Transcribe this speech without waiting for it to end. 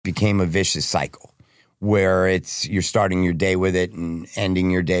became a vicious cycle where you're starting your day with it and ending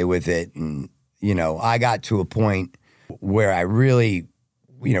your day with it. And, I got to a point where I really,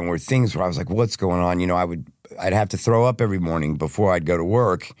 were things where I was like, what's going on? I'd have to throw up every morning before I'd go to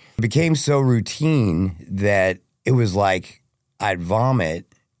work. It became so routine that it was like I'd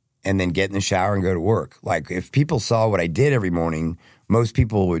vomit and then get in the shower and go to work. Like if people saw what I did every morning, most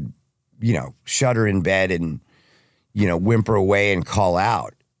people would, shudder in bed and, whimper away and call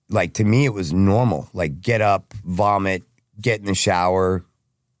out. Like to me, it was normal. Like get up, vomit, get in the shower,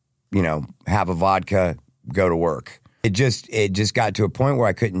 have a vodka, go to work. It just got to a point where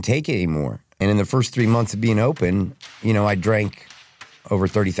I couldn't take it anymore. And in the first 3 months of being open, I drank over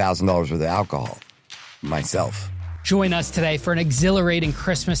 $30,000 worth of alcohol myself. Join us today for an exhilarating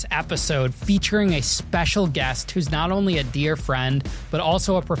Christmas episode featuring a special guest who's not only a dear friend, but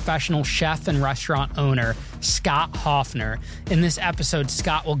also a professional chef and restaurant owner, Scott Hoffner. In this episode,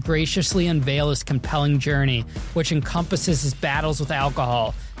 Scott will graciously unveil his compelling journey, which encompasses his battles with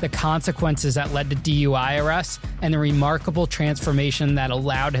alcohol, the consequences that led to DUI arrests, and the remarkable transformation that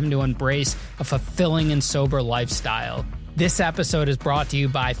allowed him to embrace a fulfilling and sober lifestyle. This episode is brought to you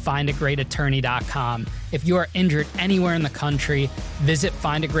by findagreatattorney.com. If you are injured anywhere in the country, visit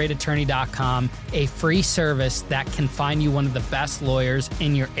findagreatattorney.com, a free service that can find you one of the best lawyers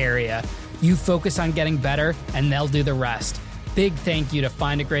in your area. You focus on getting better, and they'll do the rest. Big thank you to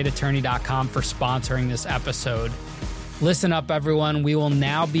findagreatattorney.com for sponsoring this episode. Listen up, everyone. We will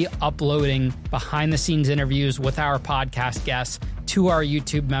now be uploading behind-the-scenes interviews with our podcast guests to our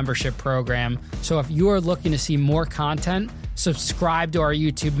YouTube membership program. So if you are looking to see more content, subscribe to our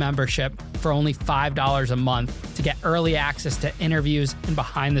YouTube membership for only $5 a month to get early access to interviews and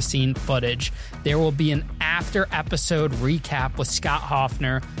behind-the-scene footage. There will be an after-episode recap with Scott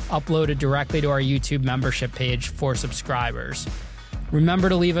Hoffner uploaded directly to our YouTube membership page for subscribers. Remember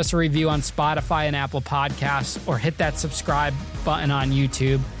to leave us a review on Spotify and Apple Podcasts, or hit that subscribe button on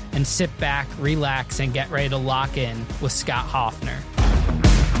YouTube, and sit back, relax, and get ready to lock in with Scott Hoffner.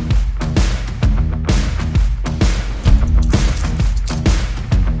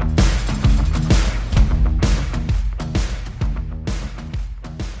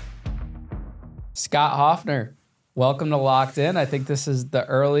 Scott Hoffner, welcome to Locked In. I think this is the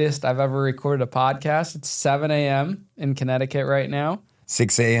earliest I've ever recorded a podcast. It's 7 a.m. in Connecticut right now.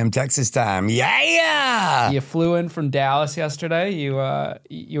 6 a.m. Texas time. Yeah! You flew in from Dallas yesterday. You were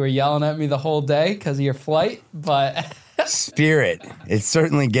yelling at me the whole day because of your flight, but... Spirit. It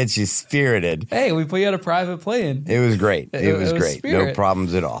certainly gets you spirited. Hey, we put you on a private plane. It was great. It was great. Spirit. No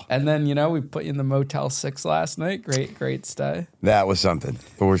problems at all. And then, we put you in the Motel 6 last night. Great stay. That was something,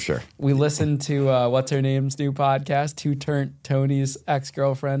 for sure. We listened to, what's her name's new podcast, Who Turned Tony's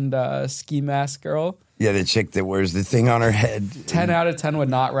ex-girlfriend, Ski Mask Girl. Yeah, the chick that wears the thing on her head. 10 out of 10 would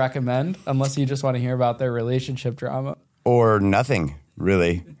not recommend, unless you just want to hear about their relationship drama. Or nothing,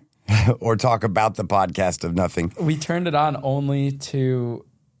 really. Or talk about the podcast of nothing. We turned it on only to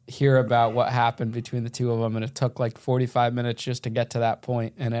hear about what happened between the two of them, and it took like 45 minutes just to get to that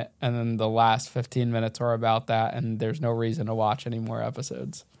point in it. And then the last 15 minutes are about that, and there's no reason to watch any more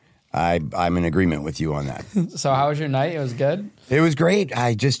episodes. I'm in agreement with you on that. So how was your night? It was good? It was great.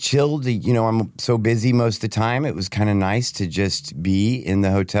 I just chilled. I'm so busy most of the time. It was kind of nice to just be in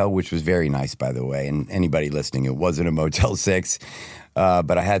the hotel, which was very nice, by the way. And anybody listening, it wasn't a Motel 6.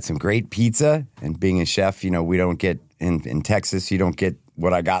 But I had some great pizza. And being a chef, we don't get, in Texas, you don't get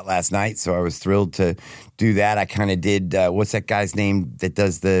what I got last night. So I was thrilled to do that. I kind of did, what's that guy's name that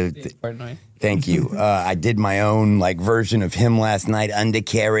does the Thank you. I did my own version of him last night,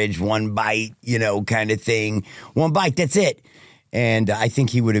 undercarriage, one bite, kind of thing. One bite, that's it. And I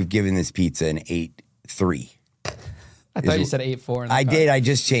think he would have given this pizza an 8.3. I thought you said 8.4. I did. I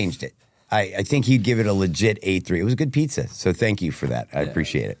just changed it. I think he'd give it a legit 8.3. It was a good pizza. So thank you for that. I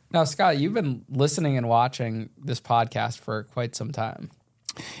appreciate it. Now, Scott, you've been listening and watching this podcast for quite some time.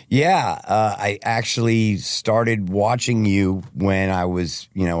 Yeah, I actually started watching you when I was,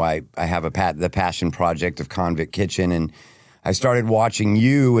 I have the passion project of Convict Kitchen, and I started watching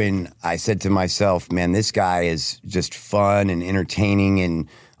you, and I said to myself, man, this guy is just fun and entertaining, and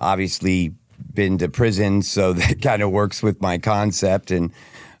obviously been to prison, so that kind of works with my concept. And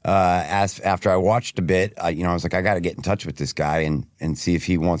after I watched a bit, I was like, I got to get in touch with this guy and see if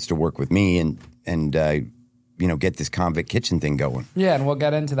he wants to work with me and get this Convict Kitchen thing going. Yeah, and we'll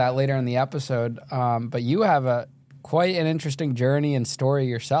get into that later in the episode. But you have quite an interesting journey and story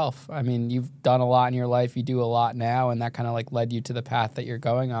yourself. I mean, you've done a lot in your life. You do a lot now, and that kind of led you to the path that you're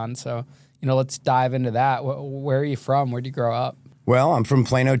going on. So, let's dive into that. Where are you from? Where did you grow up? Well, I'm from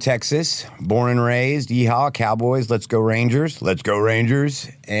Plano, Texas, born and raised. Yeehaw, Cowboys, let's go Rangers, let's go Rangers.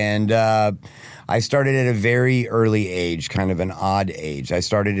 And I started at a very early age, kind of an odd age. I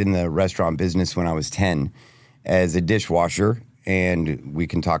started in the restaurant business when I was 10 as a dishwasher, and we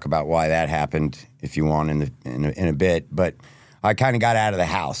can talk about why that happened if you want in a bit. But I kind of got out of the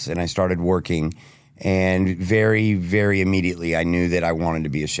house, and I started working, and very, very immediately I knew that I wanted to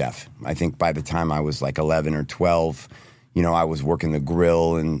be a chef. I think by the time I was like 11 or 12, I was working the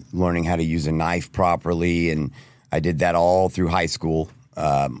grill and learning how to use a knife properly, and I did that all through high school,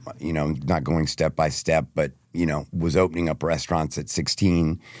 not going step by step, but, was opening up restaurants at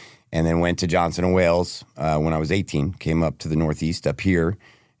 16, and then went to Johnson & Wales when I was 18, came up to the Northeast up here,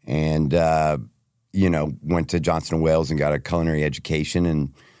 and, went to Johnson & Wales and got a culinary education,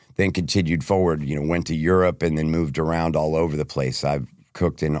 and then continued forward, went to Europe and then moved around all over the place. I've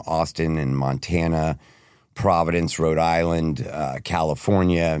cooked in Austin and Montana, Providence, Rhode Island,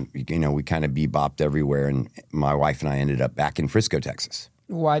 California. We kind of bebopped everywhere, and my wife and I ended up back in Frisco, Texas.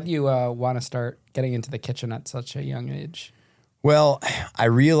 Why do you want to start getting into the kitchen at such a young age? Well, I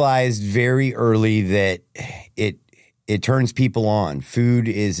realized very early that it turns people on. Food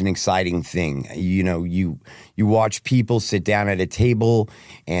is an exciting thing. You watch people sit down at a table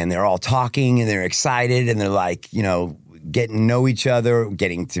and they're all talking and they're excited and they're like, getting to know each other,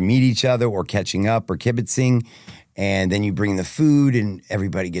 getting to meet each other, or catching up or kibitzing. And then you bring the food and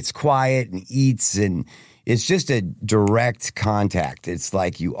everybody gets quiet and eats, and it's just a direct contact. It's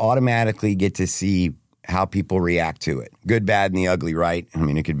like you automatically get to see how people react to it. Good, bad, and the ugly, right? I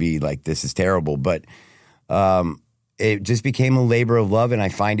mean, it could be like, this is terrible, but it just became a labor of love, and I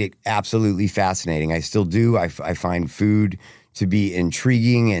find it absolutely fascinating. I still do. I find food to be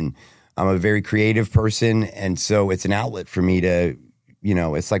intriguing, and I'm a very creative person, and so it's an outlet for me to,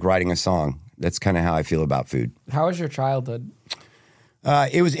 it's like writing a song. That's kind of how I feel about food. How was your childhood?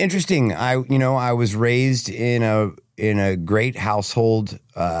 It was interesting. I was raised in a great household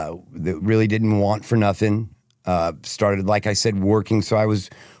that really didn't want for nothing. Started, like I said, working. So I was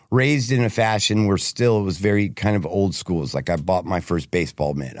raised in a fashion where still it was very kind of old school. It's like I bought my first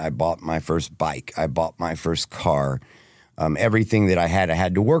baseball mitt. I bought my first bike. I bought my first car. Everything that I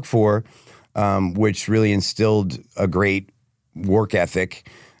had to work for, which really instilled a great work ethic.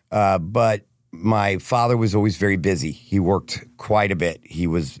 But my father was always very busy. He worked quite a bit. He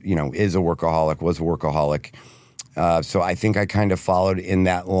was, was a workaholic. So I think I kind of followed in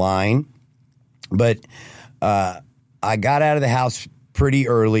that line. But I got out of the house pretty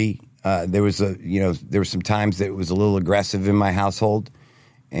early. There were some times that it was a little aggressive in my household.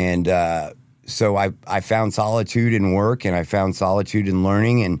 And so I found solitude in work, and I found solitude in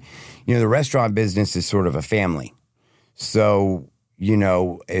learning. And, the restaurant business is sort of a family. So,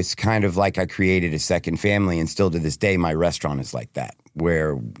 it's kind of like I created a second family, and still to this day, my restaurant is like that,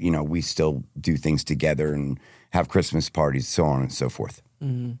 where, we still do things together and have Christmas parties, so on and so forth.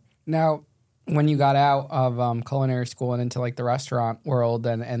 Mm-hmm. Now, when you got out of culinary school and into like the restaurant world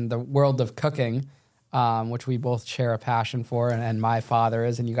and the world of cooking, which we both share a passion for, and my father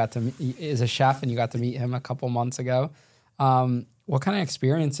is, and is a chef, and you got to meet him a couple months ago. What kind of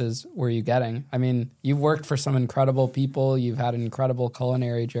experiences were you getting? I mean, you've worked for some incredible people. You've had an incredible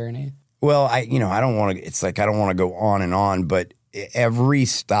culinary journey. Well, I don't want to go on and on, but every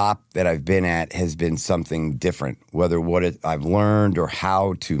stop that I've been at has been something different, whether I've learned or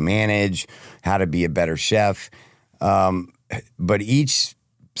how to manage, how to be a better chef. But each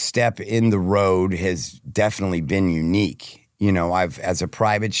step in the road has definitely been unique. As a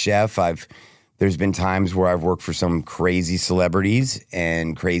private chef, there's been times where I've worked for some crazy celebrities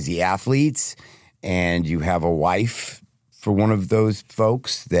and crazy athletes, and you have a wife for one of those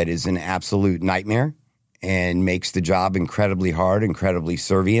folks that is an absolute nightmare and makes the job incredibly hard, incredibly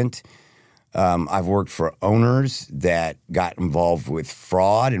servient. I've worked for owners that got involved with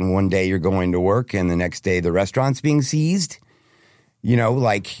fraud, and one day you're going to work and the next day the restaurant's being seized.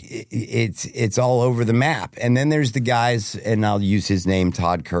 It's all over the map. And then there's the guys, and I'll use his name,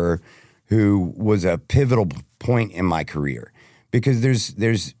 Todd Kerr, who was a pivotal point in my career, because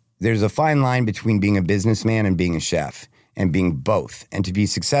there's a fine line between being a businessman and being a chef, and being both. And to be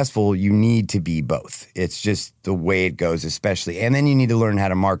successful, you need to be both. It's just the way it goes, especially. And then you need to learn how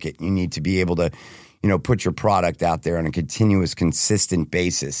to market. You need to be able to, put your product out there on a continuous, consistent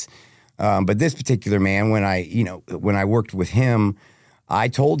basis. But this particular man, when I worked with him, I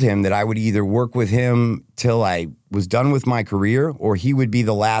told him that I would either work with him till I was done with my career, or he would be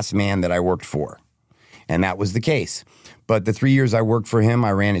the last man that I worked for. And that was the case. But the 3 years I worked for him,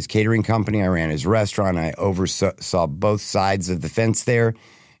 I ran his catering company, I ran his restaurant, I oversaw both sides of the fence there.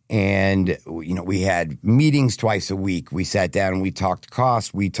 And, we had meetings twice a week. We sat down and we talked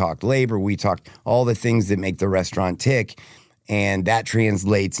cost, we talked labor, we talked all the things that make the restaurant tick. And that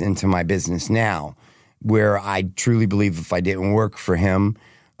translates into my business now, where I truly believe if I didn't work for him,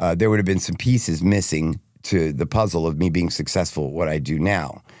 there would have been some pieces missing to the puzzle of me being successful at what I do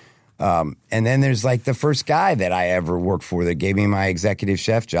now. And then there's like the first guy that I ever worked for that gave me my executive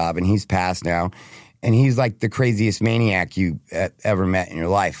chef job, and he's passed now. And he's like the craziest maniac you ever met in your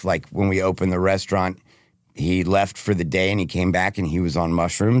life. Like when we opened the restaurant, he left for the day and he came back and he was on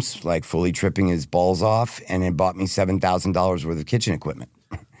mushrooms, like fully tripping his balls off, and it bought me $7,000 worth of kitchen equipment.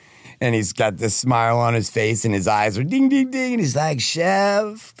 And he's got this smile on his face and his eyes are ding, ding, ding. And he's like,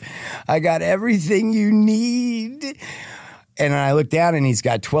 Chef, I got everything you need. And I look down and he's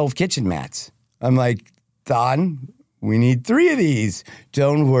got 12 kitchen mats. I'm like, Don, we need 3 of these.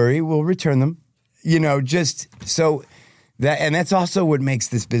 Don't worry, we'll return them. Just so that, and that's also what makes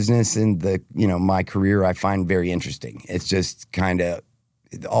this business and my career I find very interesting. It's just kind of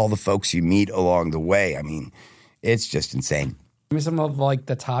all the folks you meet along the way. I mean, it's just insane. Give me some of like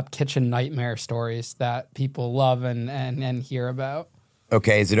the top kitchen nightmare stories that people love and hear about.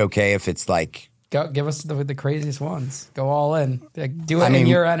 Okay, is it okay if it's like... Give us the craziest ones. Go all in. Do it in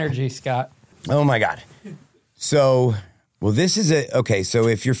your energy, Scott. Oh my God. So... Well, this is so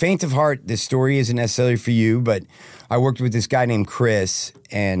if you're faint of heart, this story isn't necessarily for you, but I worked with this guy named Chris,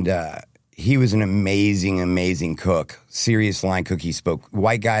 and he was an amazing, amazing cook, serious line cook. He spoke,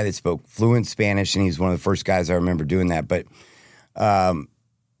 white guy that spoke fluent Spanish, and he's one of the first guys I remember doing that. But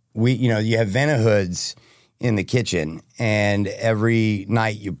you have Vena hoods in the kitchen, and every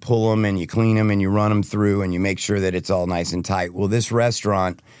night you pull them and you clean them and you run them through and you make sure that it's all nice and tight. Well, this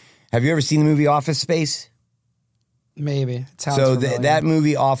restaurant, have you ever seen the movie Office Space? Maybe. It sounds so that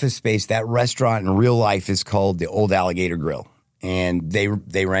movie Office Space, that restaurant in real life is called the Old Alligator Grill, and they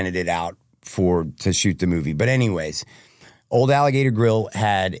rented it out to shoot the movie. But anyways, Old Alligator Grill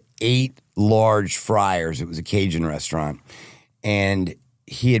had 8 large fryers. It was a Cajun restaurant, and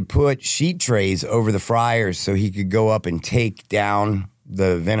he had put sheet trays over the fryers so he could go up and take down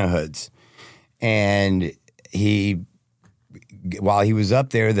the Vena hoods. And while he was up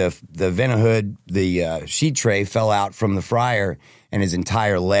there, the Vena hood, the sheet tray fell out from the fryer, and his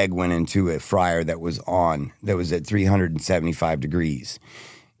entire leg went into a fryer that was at 375 degrees.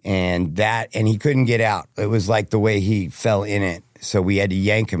 And he couldn't get out. It was like the way he fell in it. So we had to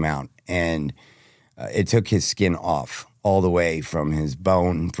yank him out, and it took his skin off all the way from his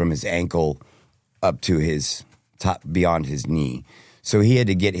bone, from his ankle up to his top, beyond his knee. So he had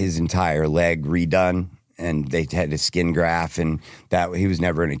to get his entire leg redone. And they had a skin graft, and that he was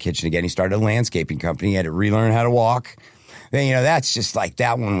never in a kitchen again. He started a landscaping company. He had to relearn how to walk. Then, that's just like,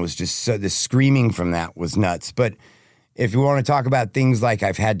 that one was just so, the screaming from that was nuts. But if you want to talk about things like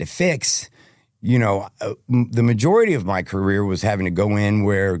I've had to fix, the majority of my career was having to go in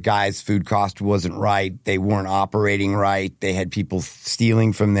where guys' food cost wasn't right. They weren't operating right. They had people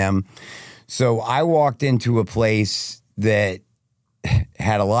stealing from them. So I walked into a place that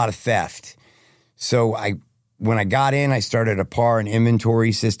had a lot of theft. So when I got in, I started a PAR and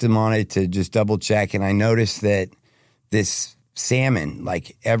inventory system on it to just double check. And I noticed that this salmon,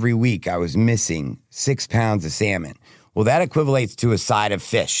 like every week I was missing 6 pounds of salmon. Well, that equivalates to a side of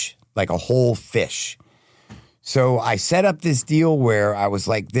fish, like a whole fish. So I set up this deal where I was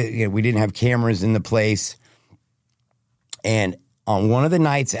like, we didn't have cameras in the place. And on one of the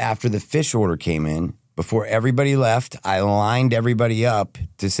nights after the fish order came in, before everybody left, I lined everybody up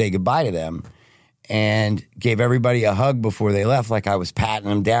to say goodbye to them. And gave everybody a hug before they left, like I was patting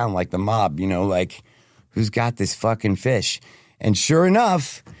them down like the mob, like, who's got this fucking fish? And sure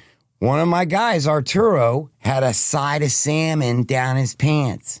enough, one of my guys, Arturo, had a side of salmon down his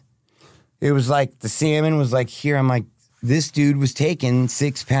pants. It was like, the salmon was like here. I'm like, this dude was taking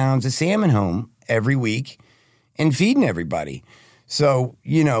 6 pounds of salmon home every week and feeding everybody. So,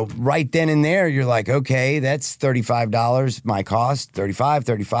 right then and there, you're like, okay, that's $35. My cost,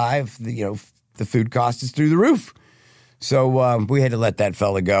 $35. The food cost is through the roof. So we had to let that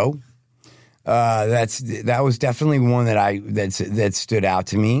fella go. That was definitely one that stood out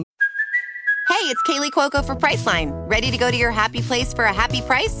to me. Hey, it's Kaylee Cuoco for Priceline. Ready to go to your happy place for a happy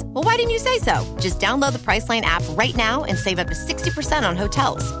price? Well, why didn't you say so? Just download the Priceline app right now and save up to 60% on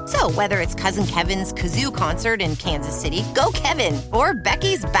hotels. So whether it's Cousin Kevin's Kazoo Concert in Kansas City, go Kevin, or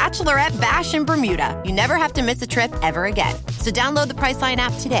Becky's Bachelorette Bash in Bermuda, you never have to miss a trip ever again. So download the Priceline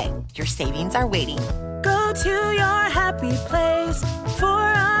app today. Your savings are waiting. Go to your happy place for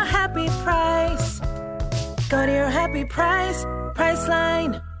a happy price. Go to your happy price,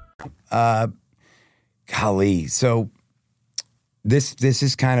 Priceline. Golly. So this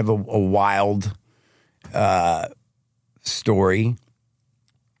is kind of a wild story,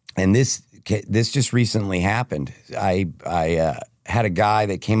 and this just recently happened. I had a guy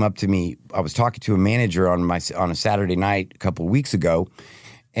that came up to me. I was talking to a manager on a Saturday night a couple of weeks ago,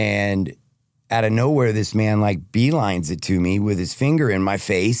 and out of nowhere, this man like beelines it to me with his finger in my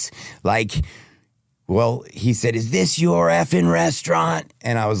face, like, well, he said, "Is this your effing restaurant?"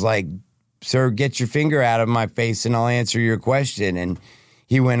 And I was like, "Sir, get your finger out of my face and I'll answer your question." And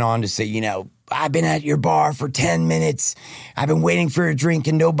he went on to say, "I've been at your bar for 10 minutes. I've been waiting for a drink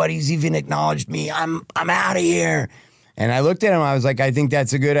and nobody's even acknowledged me. I'm out of here." And I looked at him. I was like, "I think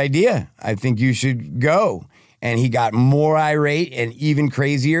that's a good idea. I think you should go." And he got more irate and even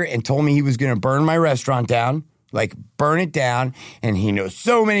crazier and told me he was going to burn my restaurant down, like burn it down. And he knows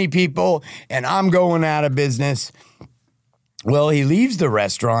so many people and I'm going out of business. Well, he leaves the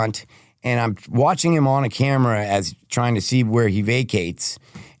restaurant and I'm watching him on a camera as trying to see where he vacates.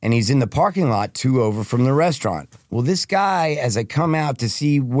 And he's in the parking lot 2 over from the restaurant. Well, this guy, as I come out to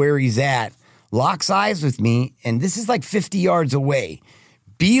see where he's at, locks eyes with me. And this is like 50 yards away.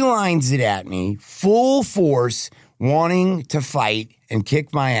 Beelines it at me, full force, wanting to fight and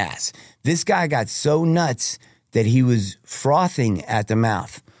kick my ass. This guy got so nuts that he was frothing at the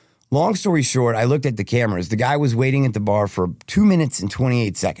mouth. Long story short, I looked at the cameras. The guy was waiting at the bar for 2 minutes and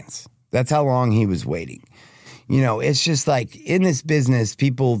 28 seconds. That's how long he was waiting. It's just like in this business,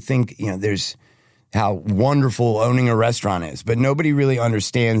 people think, there's how wonderful owning a restaurant is, but nobody really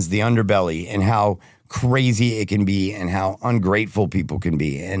understands the underbelly and how crazy it can be and how ungrateful people can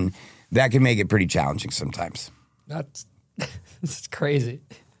be. And that can make it pretty challenging sometimes. That's crazy.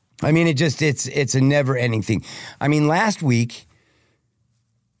 I mean, it's a never ending thing. I mean, last week,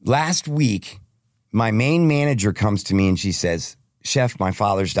 my main manager comes to me and she says, "Chef, my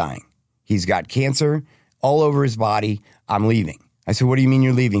father's dying. He's got cancer all over his body. I'm leaving." I said, "What do you mean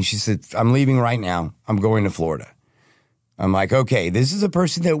you're leaving?" She said, "I'm leaving right now. I'm going to Florida." I'm like, okay, this is a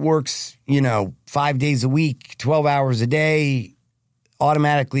person that works, 5 days a week, 12 hours a day,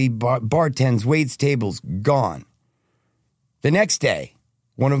 automatically bartends, waits tables, gone. The next day,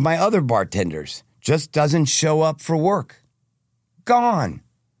 one of my other bartenders just doesn't show up for work. Gone.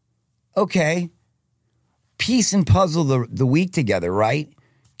 Okay. Piece and puzzle the week together, right?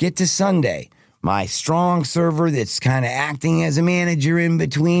 Get to Sunday. My strong server that's kind of acting as a manager in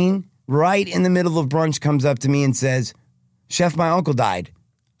between, right in the middle of brunch, comes up to me and says, "Chef, my uncle died.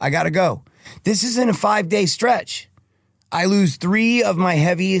 I got to go." This isn't a 5-day stretch. I lose 3 of my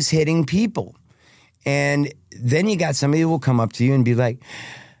heaviest hitting people. And then you got somebody who will come up to you and be like,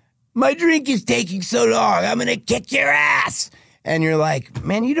 "My drink is taking so long. I'm going to kick your ass." And you're like,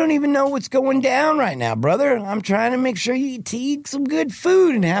 "Man, you don't even know what's going down right now, brother. I'm trying to make sure you eat some good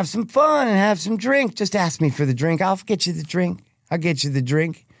food and have some fun and have some drink. Just ask me for the drink. I'll get you the drink. I'll get you the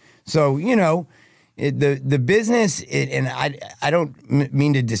drink." So, the business, and I don't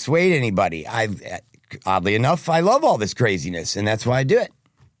mean to dissuade anybody. Oddly enough, I love all this craziness, and that's why I do it.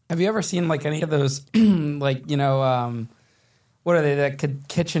 Have you ever seen like any of those, what are they, that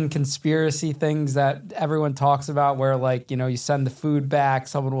kitchen conspiracy things that everyone talks about where you send the food back,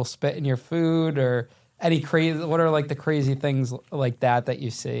 someone will spit in your food, or any crazy, what are like the crazy things like that you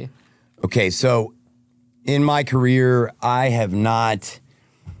see? Okay, so in my career, I have not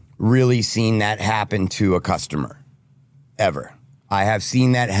really seen that happen to a customer, ever. I have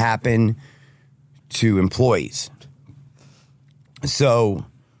seen that happen to employees. So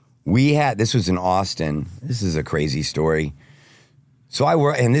this was in Austin. This is a crazy story. So I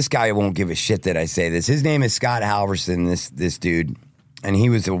work, and this guy won't give a shit that I say this. His name is Scott Halverson, this dude. And he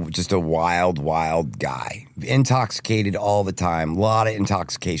was just a wild, wild guy. Intoxicated all the time. A lot of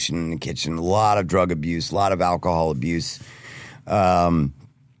intoxication in the kitchen. A lot of drug abuse. A lot of alcohol abuse.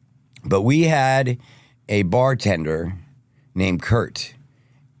 But we had a bartender named Kurt,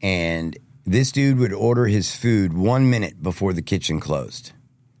 and this dude would order his food 1 minute before the kitchen closed.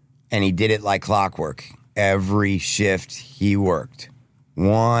 And he did it like clockwork. Every shift he worked,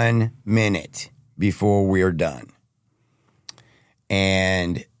 1 minute before we were done.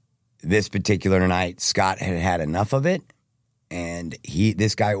 And this particular night, Scott had had enough of it. And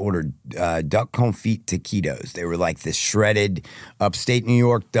this guy ordered duck confit taquitos. They were like this shredded upstate New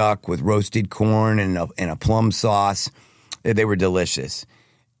York duck with roasted corn and a plum sauce. They were delicious.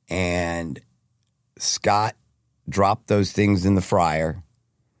 And Scott dropped those things in the fryer,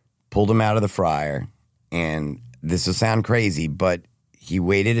 pulled them out of the fryer, and this will sound crazy, but he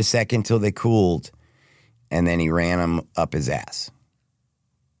waited a second till they cooled, and then he ran them up his ass.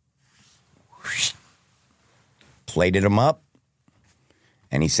 Plated them up.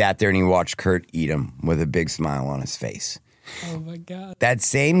 And he sat there and he watched Kurt eat them with a big smile on his face. Oh my God. That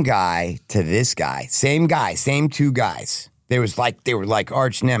same guy to this guy, same two guys. They were like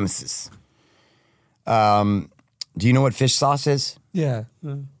arch nemesis. Do you know what fish sauce is? Yeah.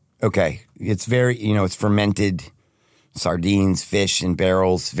 Okay. It's very, it's fermented sardines, fish in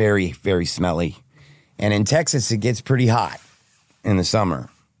barrels, very, very smelly. And in Texas, it gets pretty hot in the summer.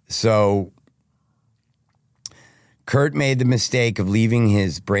 So Kurt made the mistake of leaving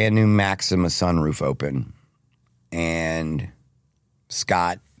his brand new Maxima sunroof open. And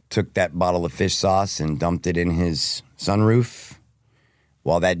Scott took that bottle of fish sauce and dumped it in his sunroof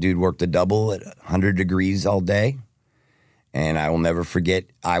while that dude worked a double at 100 degrees all day. And I will never forget,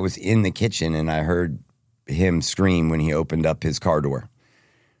 I was in the kitchen and I heard him scream when he opened up his car door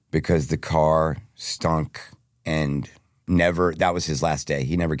because the car stunk and that was his last day.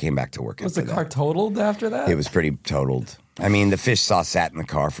 He never came back to work after that. Was the car totaled after that? It was pretty totaled. I mean, the fish sauce sat in the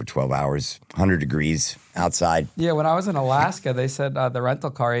car for 12 hours, 100 degrees outside. Yeah, when I was in Alaska, they said the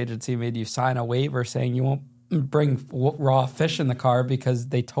rental car agency made you sign a waiver saying you won't bring raw fish in the car because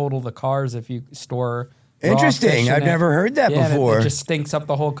they total the cars if you store raw Interesting. fish in I've it. never heard that before. It just stinks up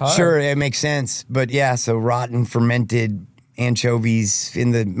the whole car. Sure, it makes sense. But yeah, so rotten fermented anchovies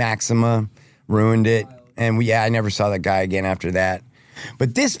in the Maxima ruined it. And I never saw that guy again after that.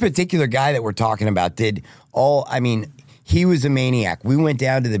 But this particular guy that we're talking about he was a maniac. We went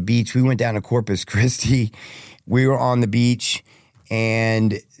down to the beach. We went down to Corpus Christi. We were on the beach,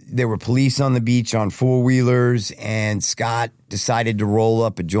 and there were police on the beach on four-wheelers, and Scott decided to roll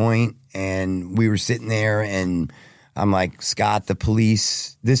up a joint, and we were sitting there, and I'm like, Scott, the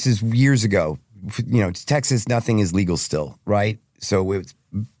police, this is years ago. Texas, nothing is legal still, right? So it was,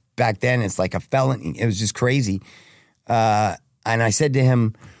 back then, it's like a felony. It was just crazy. And I said to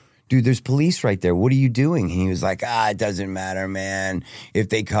him, dude, there's police right there. What are you doing? And he was like, it doesn't matter, man. If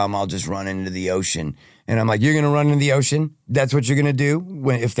they come, I'll just run into the ocean. And I'm like, you're going to run into the ocean? That's what you're going to do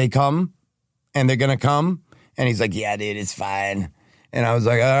if they come? And they're going to come? And he's like, yeah, dude, it's fine. And I was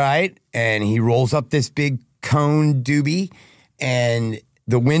like, all right. And he rolls up this big cone doobie, and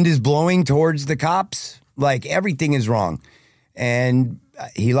the wind is blowing towards the cops. Like, everything is wrong. And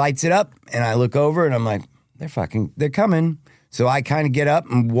he lights it up, and I look over, and I'm like, they're coming. So I kind of get up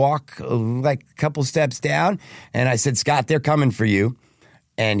and walk like a couple steps down, and I said, Scott, they're coming for you.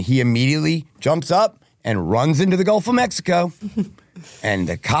 And he immediately jumps up and runs into the Gulf of Mexico. And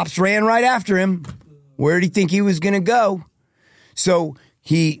the cops ran right after him. Where did he think he was going to go? So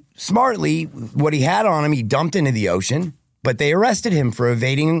he smartly, what he had on him, he dumped into the ocean, but they arrested him for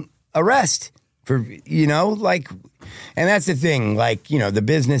evading arrest. And that's the thing, the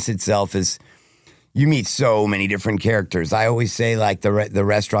business itself is, you meet so many different characters. I always say, the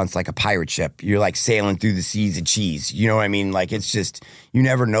restaurant's like a pirate ship. You're like sailing through the seas of cheese. You know what I mean? It's just, you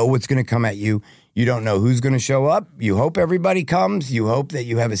never know what's going to come at you. You don't know who's going to show up. You hope everybody comes. You hope that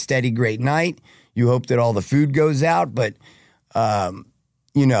you have a steady, great night. You hope that all the food goes out. But, it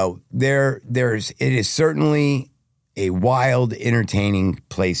is certainly a wild, entertaining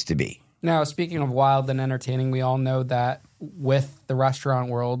place to be. Now, speaking of wild and entertaining, we all know that with the restaurant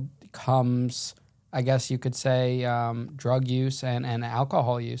world comes, I guess you could say, drug use and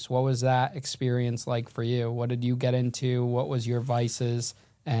alcohol use. What was that experience like for you? What did you get into? What was your vices?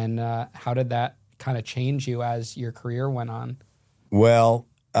 And how did that kind of change you as your career went on? Well,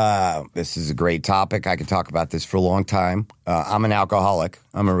 this is a great topic. I could talk about this for a long time. I'm an alcoholic.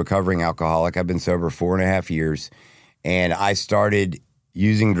 I'm a recovering alcoholic. I've been sober 4.5 years. And I started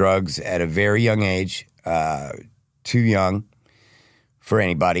using drugs at a very young age, too young for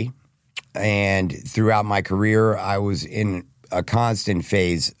anybody. And throughout my career, I was in a constant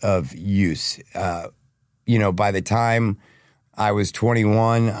phase of use. By the time I was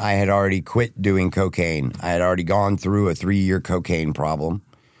 21, I had already quit doing cocaine. I had already gone through a 3-year cocaine problem,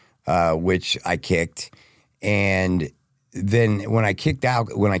 which I kicked. And then when I kicked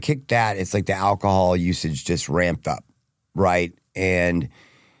that, it's like the alcohol usage just ramped up, right? And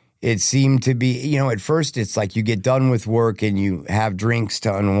it seemed to be, at first it's like you get done with work and you have drinks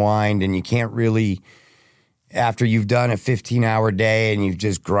to unwind, and you can't really, after you've done a 15-hour day and you've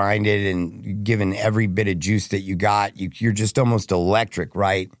just grinded and given every bit of juice that you got, you're just almost electric,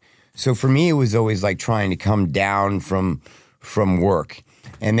 right? So for me, it was always like trying to come down from work.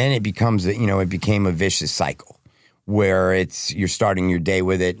 And then it becomes, it became a vicious cycle where you're starting your day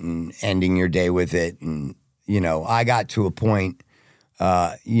with it and ending your day with it. And, I got to a point,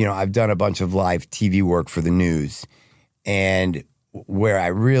 I've done a bunch of live TV work for the news, and where I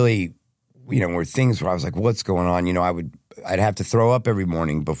really, were things where I was like, what's going on? I'd have to throw up every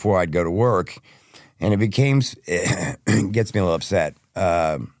morning before I'd go to work. And it gets me a little upset.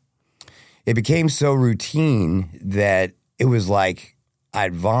 It became so routine that it was like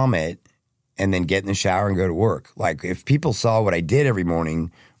I'd vomit and then get in the shower and go to work. Like if people saw what I did every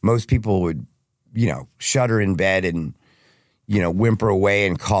morning, most people would, shudder in bed and, whimper away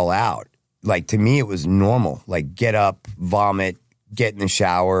and call out. Like to me, it was normal. Like get up, vomit, get in the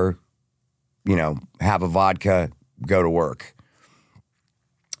shower, have a vodka, go to work.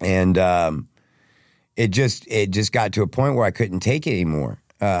 And it just got to a point where I couldn't take it anymore.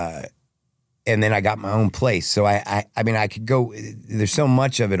 And then I got my own place. So I mean, I could go, there's so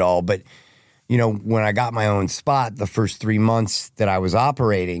much of it all, but when I got my own spot, the first 3 months that I was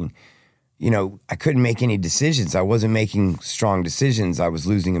operating, I couldn't make any decisions. I wasn't making strong decisions. I was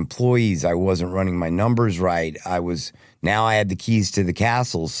losing employees. I wasn't running my numbers right. Now I had the keys to the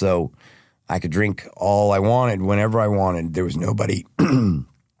castle, so I could drink all I wanted whenever I wanted. There was nobody,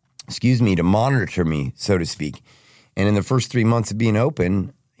 to monitor me, so to speak. And in the first 3 months of being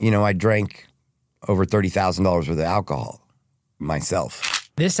open, I drank over $30,000 worth of alcohol myself.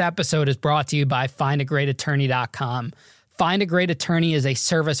 This episode is brought to you by FindAGreatAttorney.com. Find a Great Attorney is a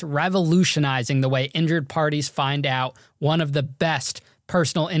service revolutionizing the way injured parties find out one of the best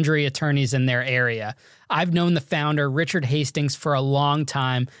personal injury attorneys in their area. I've known the founder, Richard Hastings, for a long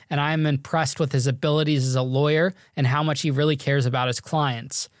time, and I am impressed with his abilities as a lawyer and how much he really cares about his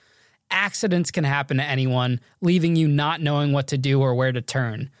clients. Accidents can happen to anyone, leaving you not knowing what to do or where to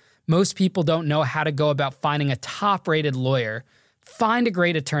turn. Most people don't know how to go about finding a top-rated lawyer.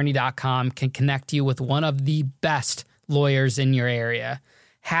 FindAGreatAttorney.com can connect you with one of the best lawyers in your area.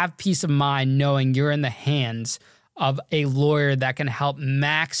 Have peace of mind knowing you're in the hands of a lawyer that can help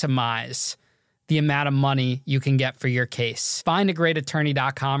maximize the amount of money you can get for your case.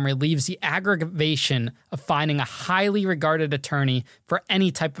 FindAGreatAttorney.com relieves the aggravation of finding a highly regarded attorney for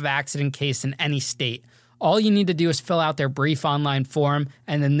any type of accident case in any state. All you need to do is fill out their brief online form,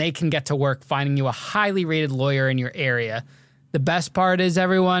 and then they can get to work finding you a highly rated lawyer in your area. The best part is,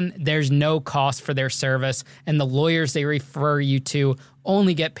 everyone, there's no cost for their service, and the lawyers they refer you to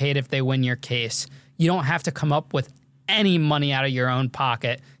only get paid if they win your case. You don't have to come up with any money out of your own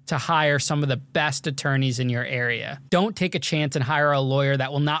pocket to hire some of the best attorneys in your area. Don't take a chance and hire a lawyer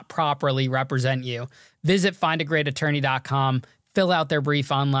that will not properly represent you. Visit FindAGreatAttorney.com, fill out their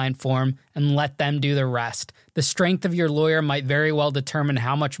brief online form, and let them do the rest. The strength of your lawyer might very well determine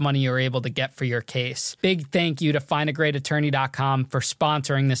how much money you're able to get for your case. Big thank you to FindAGreatAttorney.com for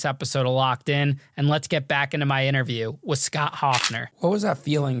sponsoring this episode of Locked In, and let's get back into my interview with Scott Hoffner. What was that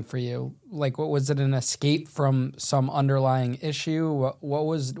feeling for you? Like, what was it, an escape from some underlying issue?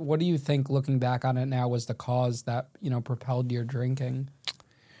 What do you think, looking back on it now, was the cause that, propelled your drinking?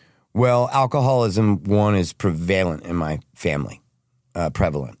 Well, alcoholism, one, is prevalent in my family,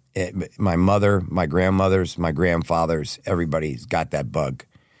 prevalent. My mother, my grandmothers, my grandfathers, everybody's got that bug.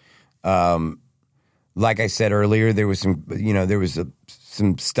 Like I said earlier, there was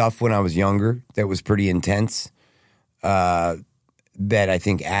some stuff when I was younger that was pretty intense that I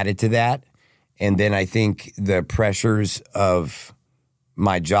think added to that. And then I think the pressures of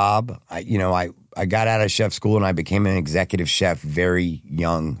my job, I got out of chef school and I became an executive chef very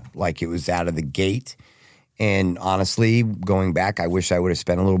young, like it was out of the gate. And honestly, going back, I wish I would have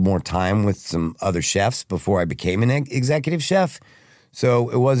spent a little more time with some other chefs before I became an executive chef. So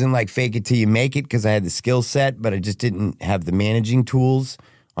it wasn't like fake it till you make it, because I had the skill set, but I just didn't have the managing tools,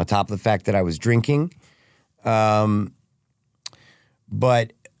 on top of the fact that I was drinking. But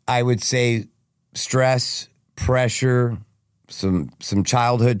I would say stress, pressure, some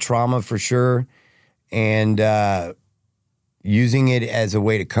childhood trauma for sure, and using it as a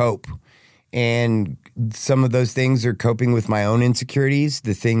way to cope. And some of those things are coping with my own insecurities,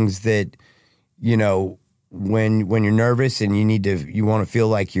 the things that, when you're nervous and you want to feel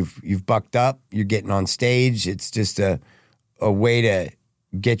like you've bucked up, you're getting on stage. It's just a way to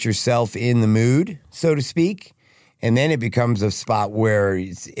get yourself in the mood, so to speak. And then it becomes a spot where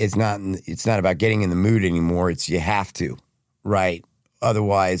it's not about getting in the mood anymore. It's you have to, right?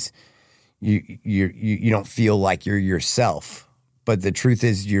 Otherwise, you don't feel like you're yourself. But the truth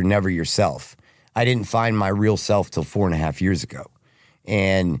is, you're never yourself. I didn't find my real self till 4.5 years ago,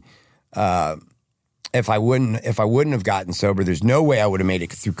 and if I wouldn't have gotten sober, there's no way I would have made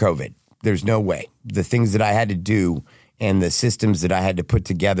it through COVID. There's no way. The things that I had to do and the systems that I had to put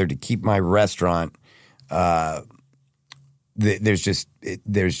together to keep my restaurant, there's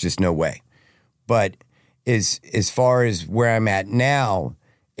just no way. But as far as where I'm at now,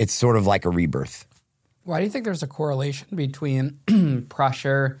 it's sort of like a rebirth. Why do you think there's a correlation between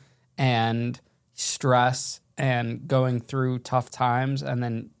pressure and stress and going through tough times and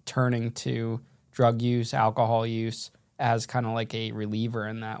then turning to drug use, alcohol use as kind of like a reliever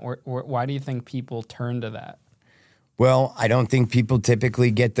in that? Why do you think people turn to that? Well, I don't think people typically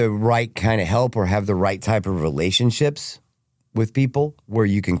get the right kind of help or have the right type of relationships with people where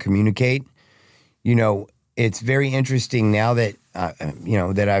you can communicate. You know, it's very interesting now that,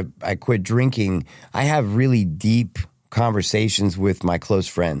 that I quit drinking. I have really deep conversations with my close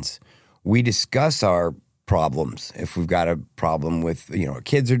friends. We discuss our problems. If we've got a problem with, our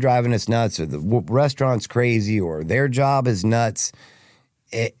kids are driving us nuts, or the restaurant's crazy, or their job is nuts,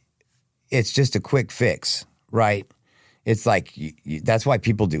 it's just a quick fix, right? It's like, that's why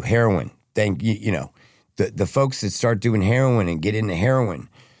people do heroin. Then, the folks that start doing heroin and get into heroin,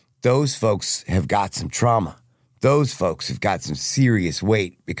 those folks have got some trauma. Those folks have got some serious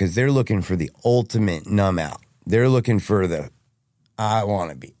weight because they're looking for the ultimate numb out. They're looking for I want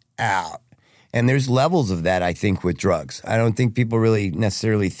to be out. And there's levels of that, I think, with drugs. I don't think people really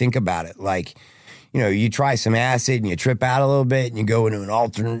necessarily think about it. Like, you try some acid and you trip out a little bit and you go into an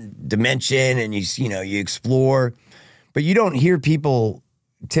alternate dimension and you explore. But you don't hear people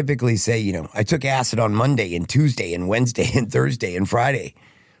typically say, I took acid on Monday and Tuesday and Wednesday and Thursday and Friday,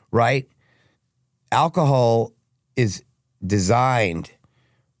 right? Alcohol is designed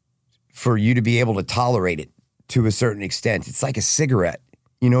for you to be able to tolerate it to a certain extent. It's like a cigarette.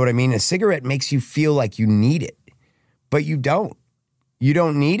 You know what I mean? A cigarette makes you feel like you need it, but you don't. You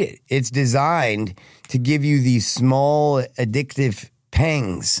don't need it. It's designed to give you these small addictive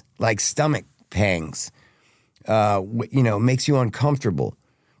pangs, like stomach pangs. Makes you uncomfortable.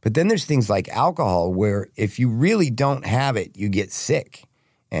 But then there's things like alcohol where if you really don't have it, you get sick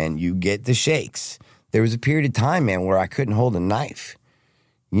and you get the shakes. There was a period of time, man, where I couldn't hold a knife.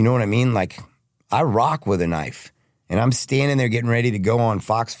 You know what I mean? Like, I rock with a knife. And I'm standing there getting ready to go on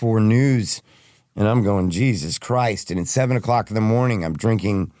Fox 4 News, and I'm going, Jesus Christ. And at 7 o'clock in the morning, I'm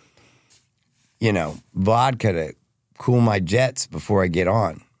drinking, vodka to cool my jets before I get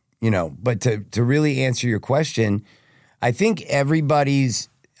on. But to really answer your question, I think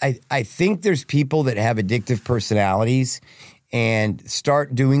I think there's people that have addictive personalities and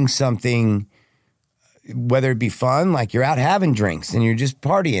start doing something, whether it be fun, like you're out having drinks and you're just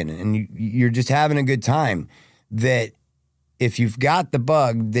partying and you're just having a good time, that if you've got the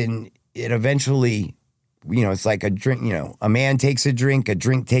bug, then it eventually, it's like a drink, a man takes a drink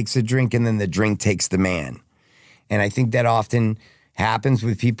takes a drink, and then the drink takes the man. And I think that often happens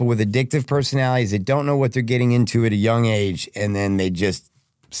with people with addictive personalities that don't know what they're getting into at a young age, and then they just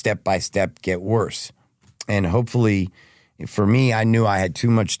step by step get worse. And hopefully, for me, I knew I had too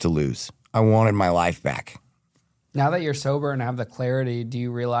much to lose. I wanted my life back. Now that you're sober and have the clarity, do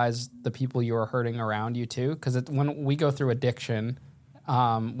you realize the people you are hurting around you too? Because when we go through addiction,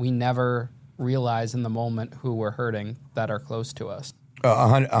 we never realize in the moment who we're hurting that are close to us.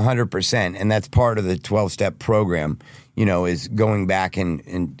 100%. And that's part of the 12-step program, is going back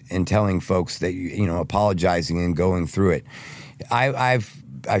and telling folks that, apologizing and going through it. I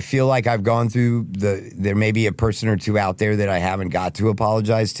feel like I've gone through there may be a person or two out there that I haven't got to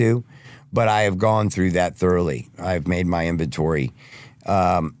apologize to, but I have gone through that thoroughly. I've made my inventory.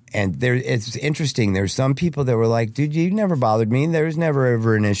 And it's interesting. There's some people that were like, dude, you never bothered me. There was never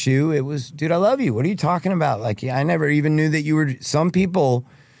ever an issue. It was, dude, I love you. What are you talking about? Like, I never even knew that you were. Some people,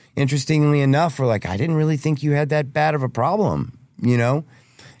 interestingly enough, were like, I didn't really think you had that bad of a problem, And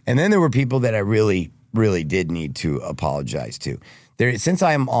then there were people that I really, really did need to apologize to. Since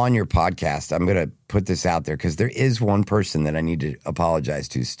I am on your podcast, I'm going to put this out there because there is one person that I need to apologize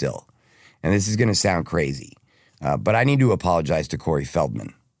to still. And this is going to sound crazy, but I need to apologize to Corey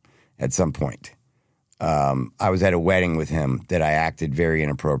Feldman at some point. I was at a wedding with him that I acted very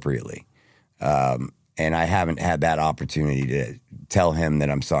inappropriately. And I haven't had that opportunity to tell him that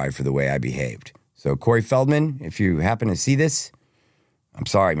I'm sorry for the way I behaved. So Corey Feldman, if you happen to see this, I'm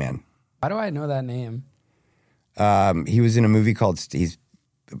sorry, man. Why do I know that name? He was in a movie called,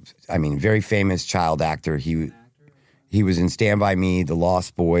 very famous child actor. He was in Stand By Me, The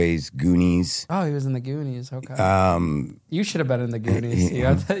Lost Boys, Goonies. Oh, he was in the Goonies. Okay. You should have been in the Goonies. You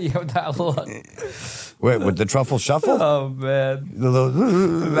have that look. Wait, with the truffle shuffle? Oh, man.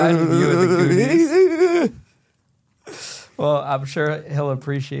 Imagine you in the Goonies. Well, I'm sure he'll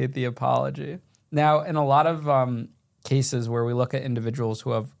appreciate the apology. Now, in a lot of cases where we look at individuals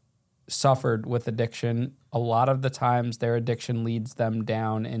who have suffered with addiction, a lot of the times their addiction leads them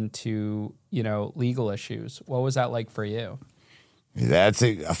down into, legal issues. What was that like for you? That's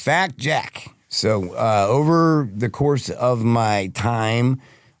a fact, Jack. So over the course of my time,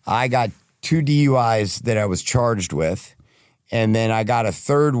 I got 2 DUIs that I was charged with, and then I got a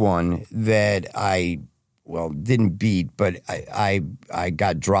third one that I didn't beat, but I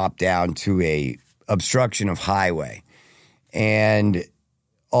got dropped down to a obstruction of highway. And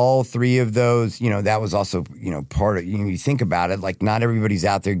all three of those, that was also, part of, you think about it, like not everybody's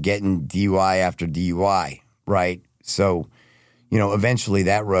out there getting DUI after DUI, right? So, eventually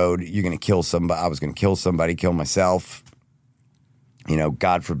that road, you're going to kill somebody. I was going to kill somebody, kill myself,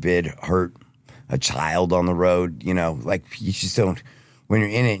 God forbid, hurt a child on the road, like you just don't, when you're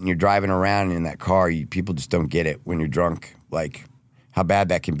in it and you're driving around in that car, people just don't get it when you're drunk, like how bad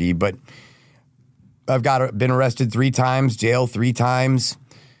that can be. But I've been arrested 3 times, jail 3 times.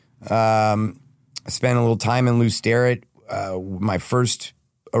 I spent a little time in Lew Sterrett. My first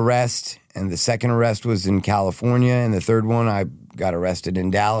arrest and the second arrest was in California, and the third one I got arrested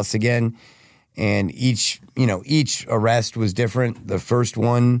in Dallas again. And each arrest was different. The first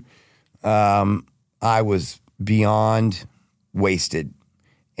one, I was beyond wasted,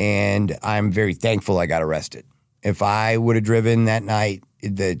 and I'm very thankful I got arrested. If I would have driven that night,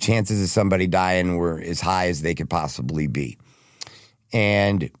 the chances of somebody dying were as high as they could possibly be.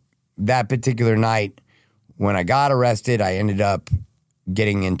 And that particular night, when I got arrested, I ended up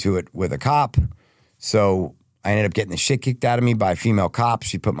getting into it with a cop. So I ended up getting the shit kicked out of me by a female cop.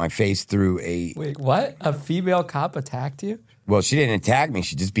 She put my face through a... Wait, what? A female cop attacked you? Well, she didn't attack me.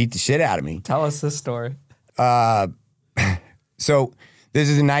 She just beat the shit out of me. Tell us this story. So this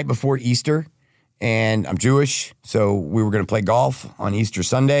is the night before Easter, and I'm Jewish, so we were going to play golf on Easter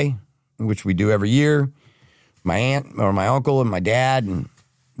Sunday, which we do every year. My aunt or my uncle and my dad and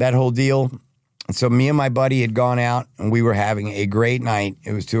that whole deal. And so me and my buddy had gone out, and we were having a great night.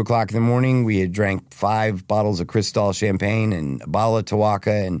 It was 2 o'clock in the morning. We had drank 5 bottles of Cristal champagne and a bottle of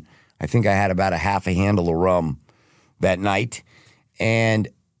Tawaka, and I think I had about a half a handle of rum that night. And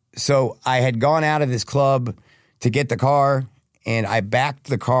so I had gone out of this club to get the car, and I backed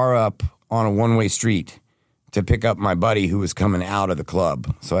the car up on a one-way street to pick up my buddy who was coming out of the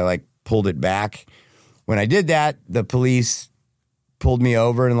club. So I pulled it back. When I did that, the police pulled me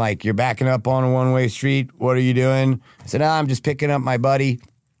over and you're backing up on a one-way street. What are you doing? I said, I'm just picking up my buddy.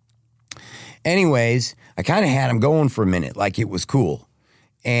 Anyways, I kind of had him going for a minute, like it was cool.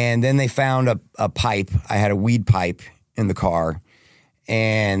 And then they found a pipe. I had a weed pipe in the car.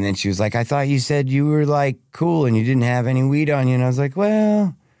 And then she was like, I thought you said you were cool and you didn't have any weed on you. And I was like,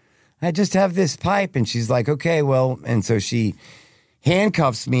 well, I just have this pipe. And she's like, okay, well. And so she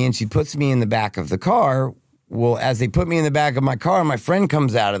handcuffs me and she puts me in the back of the car. Well, as they put me in the back of my car, my friend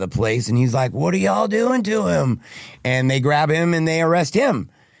comes out of the place and he's like, what are y'all doing to him? And they grab him and they arrest him.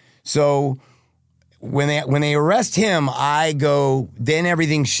 So when they arrest him, then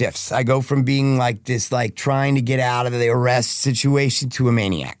everything shifts. I go from being this, trying to get out of the arrest situation to a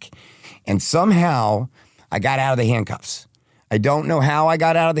maniac. And somehow I got out of the handcuffs. I don't know how I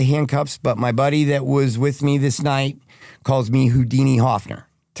got out of the handcuffs, but my buddy that was with me this night calls me Houdini Hoffner.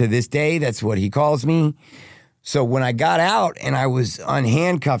 To this day, that's what he calls me. So when I got out and I was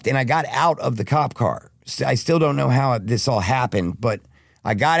unhandcuffed and I got out of the cop car, I still don't know how this all happened, but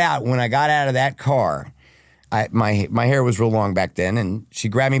I got out. When I got out of that car, my hair was real long back then, and she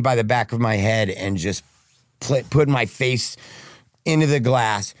grabbed me by the back of my head and just put my face into the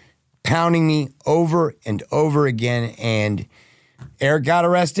glass, pounding me over and over again. And Eric got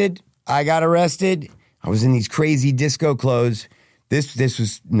arrested. I got arrested. I was in these crazy disco clothes. This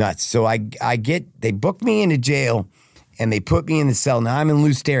was nuts. So they booked me into jail and they put me in the cell. Now I'm in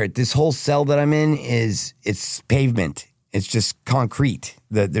Lew Sterrett. This whole cell that I'm in it's pavement. It's just concrete.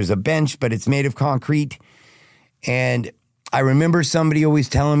 There's a bench, but it's made of concrete. And I remember somebody always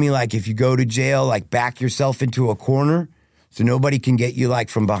telling me, if you go to jail, back yourself into a corner so nobody can get you,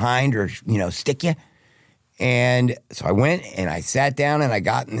 from behind or, stick you. And so I went and I sat down and I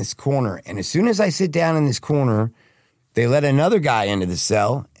got in this corner. And as soon as I sit down in this corner, they let another guy into the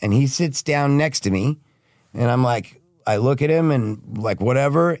cell and he sits down next to me. And I'm I look at him and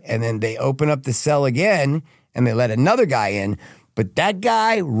whatever. And then they open up the cell again and they let another guy in. But that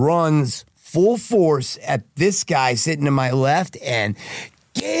guy runs full force at this guy sitting to my left and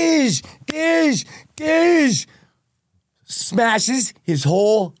gish, smashes his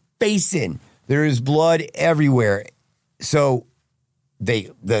whole face in. There is blood everywhere. So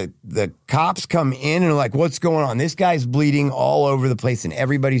the cops come in and are like, what's going on? This guy's bleeding all over the place and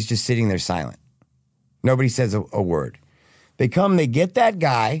everybody's just sitting there silent. Nobody says a word. They come, they get that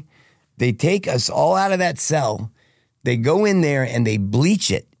guy. They take us all out of that cell. They go in there and they bleach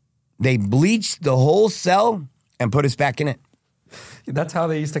it. They bleach the whole cell and put us back in it. That's how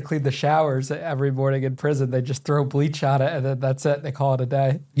they used to clean the showers every morning in prison. They just throw bleach on it and then that's it. They call it a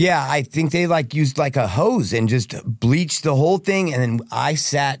day. Yeah, I think they used a hose and just bleached the whole thing. And then I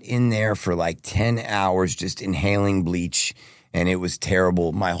sat in there for 10 hours just inhaling bleach and it was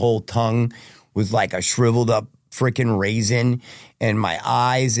terrible. My whole tongue was like a shriveled up freaking raisin and my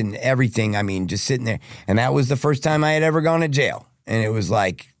eyes and everything. I mean, just sitting there. And that was the first time I had ever gone to jail. And it was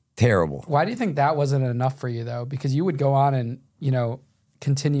like terrible. Why do you think that wasn't enough for you though? Because you would go on and,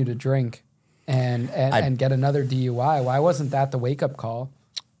 continue to drink and get another DUI. Why wasn't that the wake-up call?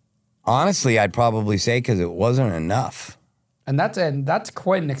 Honestly, I'd probably say because it wasn't enough. And that's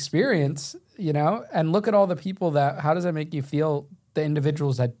quite an experience, And look at all the people how does that make you feel, the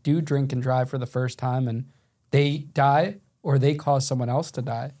individuals that do drink and drive for the first time and they die or they cause someone else to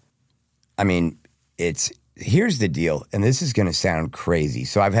die? I mean, here's the deal, and this is going to sound crazy.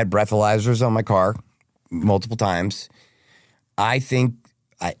 So I've had breathalyzers on my car multiple times. I think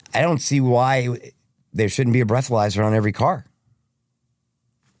I don't see why there shouldn't be a breathalyzer on every car.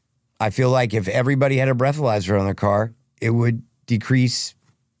 I feel like if everybody had a breathalyzer on their car, it would decrease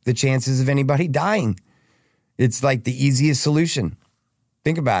the chances of anybody dying. It's like the easiest solution.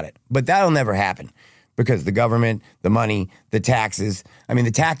 Think about it. But that'll never happen because the government, the money, the taxes. I mean,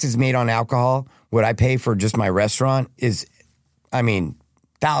 the taxes made on alcohol, what I pay for just my restaurant is,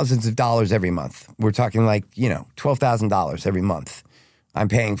 thousands of dollars every month. We're talking like, $12,000 every month. I'm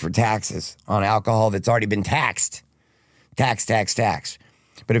paying for taxes on alcohol that's already been taxed. Tax.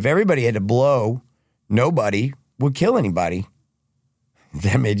 But if everybody had to blow, nobody would kill anybody.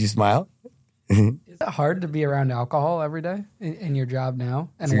 That made you smile? Is it hard to be around alcohol every day in your job now?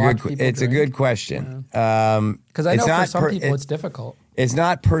 And It's a good question. Because I know for some people it's difficult. It's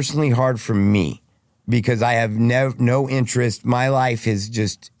not personally hard for me because I have no interest. My life is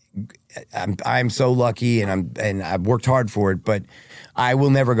just, I'm so lucky and I've worked hard for it, but I will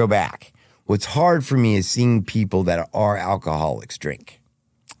never go back. What's hard for me is seeing people that are alcoholics drink.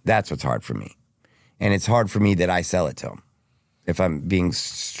 That's what's hard for me. And it's hard for me that I sell it to them, if I'm being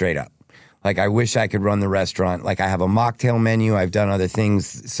straight up. Like, I wish I could run the restaurant. Like, I have a mocktail menu. I've done other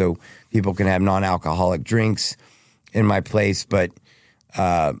things so people can have non-alcoholic drinks in my place. But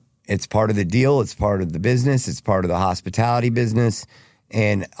it's part of the deal. It's part of the business. It's part of the hospitality business.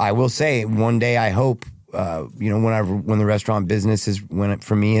 And I will say, one day I hope, when the restaurant business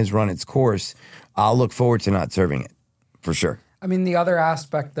for me has run its course, I'll look forward to not serving it, for sure. I mean, the other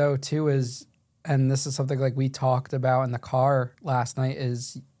aspect, though, too, is, and this is something like we talked about in the car last night,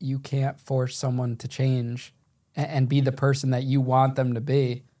 is you can't force someone to change and be the person that you want them to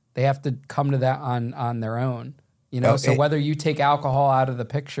be. They have to come to that on their own. So whether you take alcohol out of the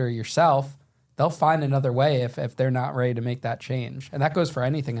picture yourself, they'll find another way if they're not ready to make that change. And that goes for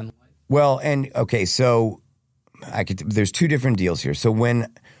anything in life. Well, so there's two different deals here. So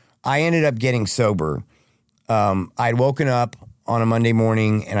when I ended up getting sober, I'd woken up on a Monday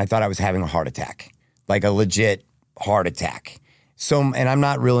morning and I thought I was having a heart attack, like a legit heart attack. And I'm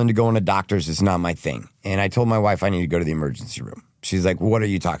not real into going to doctors. It's not my thing. And I told my wife I need to go to the emergency room. She's like, what are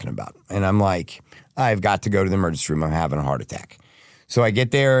you talking about? And I'm like, I've got to go to the emergency room. I'm having a heart attack. So I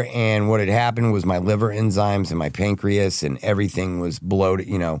get there, and what had happened was my liver enzymes and my pancreas and everything was bloated.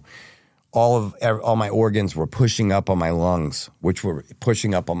 All my organs were pushing up on my lungs, which were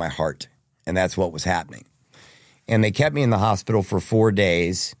pushing up on my heart. And that's what was happening. And they kept me in the hospital for 4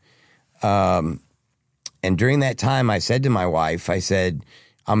 days. And during that time, I said to my wife,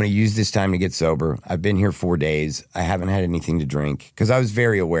 I'm going to use this time to get sober. I've been here 4 days. I haven't had anything to drink because I was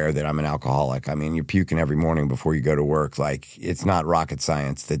very aware that I'm an alcoholic. I mean, you're puking every morning before you go to work. Like, it's not rocket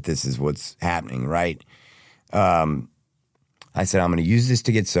science that this is what's happening, right? I said, I'm going to use this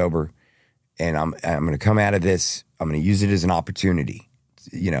to get sober, and I'm going to come out of this. I'm going to use it as an opportunity,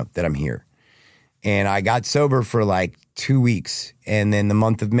 that I'm here. And I got sober for like 2 weeks. And then the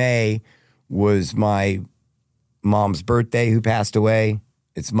month of May was my mom's birthday, who passed away.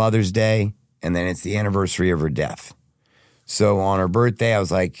 It's Mother's Day. And then it's the anniversary of her death. So on her birthday, I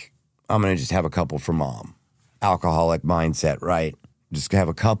was like, I'm going to just have a couple for Mom. Alcoholic mindset, right? Just have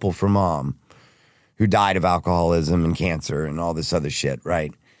a couple for Mom, who died of alcoholism and cancer and all this other shit,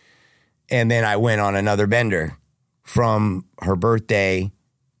 right? And then I went on another bender from her birthday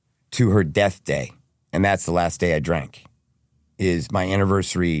to her death day. And that's the last day I drank. Is my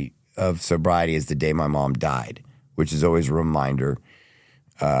anniversary of sobriety is the day my mom died, which is always a reminder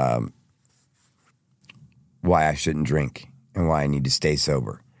why I shouldn't drink and why I need to stay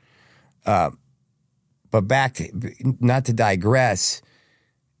sober. But not to digress,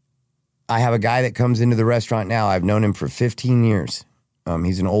 I have a guy that comes into the restaurant now. I've known him for 15 years.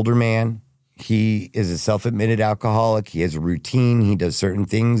 He's an older man. He is a self-admitted alcoholic. He has a routine. He does certain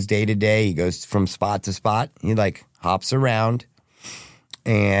things day to day. He goes from spot to spot. He hops around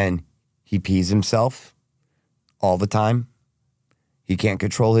and he pees himself all the time. He can't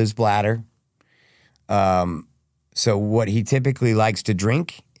control his bladder. So what he typically likes to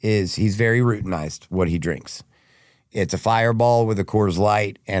drink is, he's very routinized what he drinks. It's a Fireball with a Coors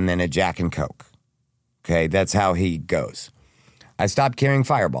Light and then a Jack and Coke. Okay, that's how he goes. I stopped carrying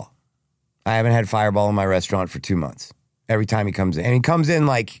Fireball. I haven't had Fireball in my restaurant for 2 months. Every time he comes in. And he comes in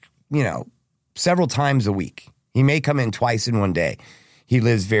like, several times a week. He may come in twice in one day. He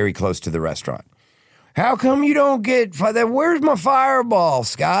lives very close to the restaurant. How come you don't get, where's my Fireball,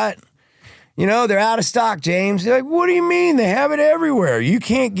 Scott? They're out of stock, James. They're like, what do you mean? They have it everywhere. You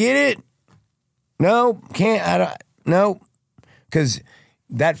can't get it? No, can't. No. Because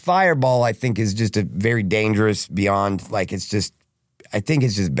that Fireball, I think, is just a very dangerous beyond, I think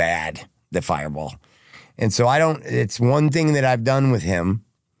it's just bad, the Fireball. And so it's one thing that I've done with him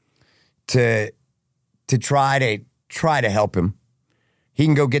to try to help him. He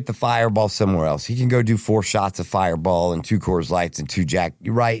can go get the Fireball somewhere else. He can go do 4 shots of Fireball and 2 Coors Lights and 2 Jack.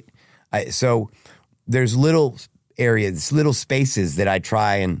 You're right. So there's little areas, little spaces that I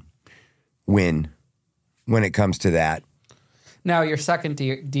try and win when it comes to that. Now, your second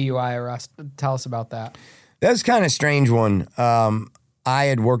DUI arrest, tell us about that. That was kind of a strange one. I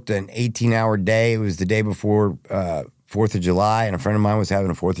had worked an 18-hour day. It was the day before 4th of July, and a friend of mine was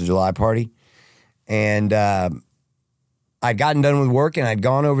having a 4th of July party. And I'd gotten done with work, and I'd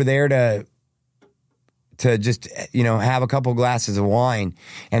gone over there to just, have a couple glasses of wine.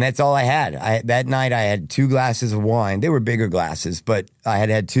 And that's all I had. That night, I had 2 glasses of wine. They were bigger glasses, but I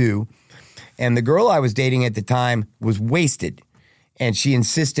had 2. And the girl I was dating at the time was wasted. And she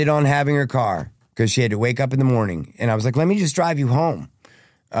insisted on having her car because she had to wake up in the morning. And I was like, let me just drive you home.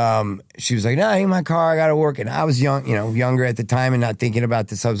 She was like, no, I ain't my car. I got to work. And I was younger at the time and not thinking about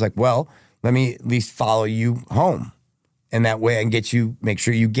this. I was like, well, let me at least follow you home. And that way I can make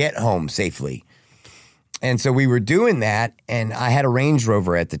sure you get home safely. And so we were doing that, and I had a Range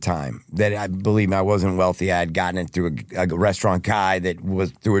Rover at the time that I believe I wasn't wealthy. I had gotten it through a restaurant guy that was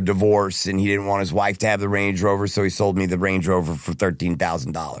through a divorce, and he didn't want his wife to have the Range Rover, so he sold me the Range Rover for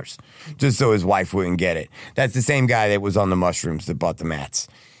 $13,000 just so his wife wouldn't get it. That's the same guy that was on the mushrooms that bought the mats.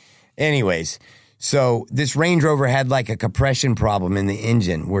 Anyways, so this Range Rover had like a compression problem in the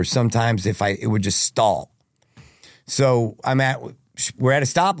engine where sometimes it would just stall. So we're at a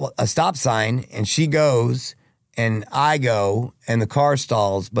stop sign, and she goes, and I go, and the car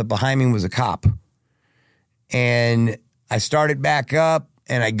stalls, but behind me was a cop. And I started back up,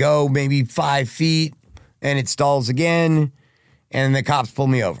 and I go maybe 5 feet, and it stalls again, and the cops pull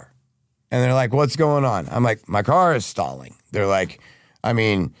me over. And they're like, what's going on? I'm like, my car is stalling. They're like,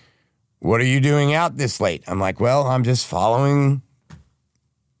 what are you doing out this late? I'm like, well, I'm just following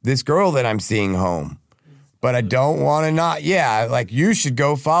this girl that I'm seeing home. But I don't want to not. Yeah, like, you should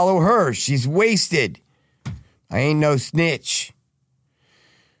go follow her. She's wasted. I ain't no snitch.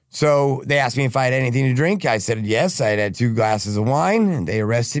 So they asked me if I had anything to drink. I said yes. I had 2 glasses of wine, and they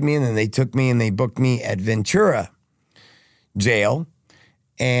arrested me, and then they took me and they booked me at Ventura jail.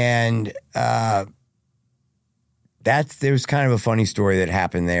 And there's kind of a funny story that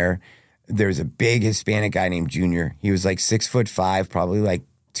happened there. There's a big Hispanic guy named Junior. He was like 6'5", probably like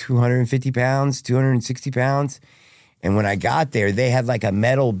 250 pounds, 260 pounds. And when I got there, they had like a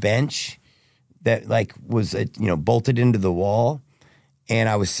metal bench that like was, bolted into the wall. And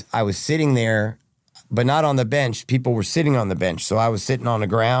I was sitting there, but not on the bench. People were sitting on the bench. So I was sitting on the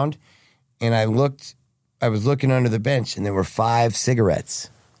ground, and I was looking under the bench, and there were 5 cigarettes,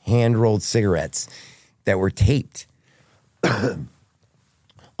 hand-rolled cigarettes that were taped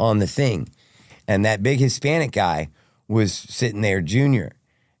on the thing. And that big Hispanic guy was sitting there, Junior.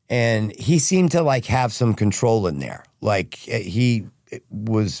 And he seemed to like have some control in there. Like he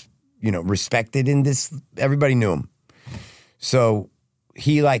was, respected in this. Everybody knew him. So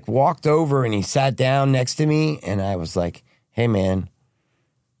he like walked over and he sat down next to me, and I was like, hey man,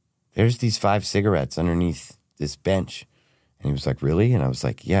 there's these 5 cigarettes underneath this bench. And he was like, really? And I was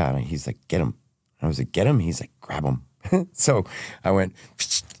like, yeah. And he's like, get them. And I was like, get them? He's like, grab them. So I went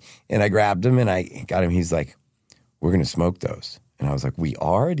and I grabbed him and I got him. He's like, we're going to smoke those. And I was like, we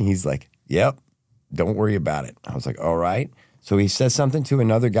are? And he's like, yep, don't worry about it. I was like, all right. So he says something to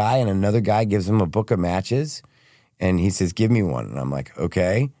another guy, and another guy gives him a book of matches. And he says, give me one. And I'm like,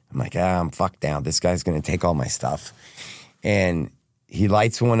 okay. I'm like, I'm fucked now. This guy's going to take all my stuff. And he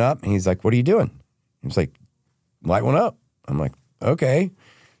lights one up, and he's like, what are you doing? He's like, light one up. I'm like, okay.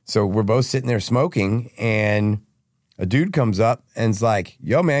 So we're both sitting there smoking, and a dude comes up and's like,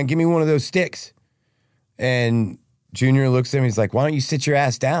 yo, man, give me one of those sticks. And Junior looks at him. He's like, why don't you sit your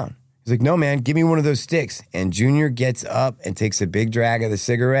ass down? He's like, no, man, give me one of those sticks. And Junior gets up and takes a big drag of the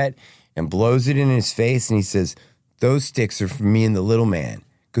cigarette and blows it in his face. And he says, those sticks are for me and the little man.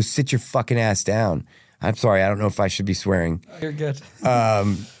 Go sit your fucking ass down. I'm sorry. I don't know if I should be swearing. You're good.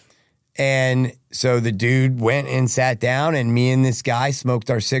 And so the dude went and sat down, and me and this guy smoked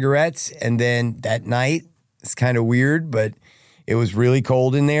our cigarettes. And then that night, it's kind of weird, but it was really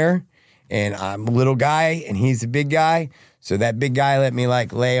cold in there. And I'm a little guy, and he's a big guy. So that big guy let me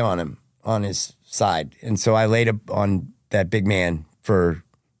like lay on him, on his side. And so I laid up on that big man for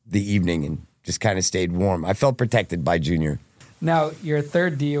the evening and just kind of stayed warm. I felt protected by Junior. Now, your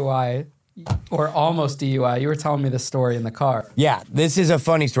third DUI, or almost DUI, you were telling me the story in the car. Yeah, this is a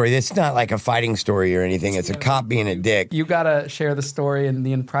funny story. This is not like a fighting story or anything. It's a cop being a dick. You got to share the story and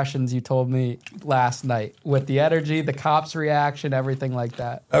the impressions you told me last night with the energy, the cop's reaction, everything like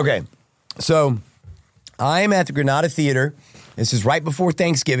that. Okay, so I'm at the Granada Theater. This is right before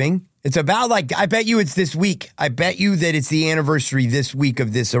Thanksgiving. It's about like, I bet you it's this week. I bet you that it's the anniversary this week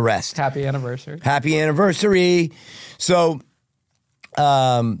of this arrest. Happy anniversary. Happy anniversary. So,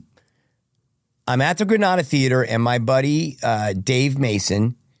 I'm at the Granada Theater, and my buddy, Dave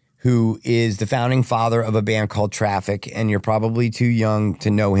Mason, who is the founding father of a band called Traffic, and you're probably too young to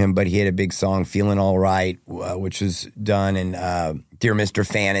know him, but he had a big song, Feeling All Right, which was done, and Dear Mr.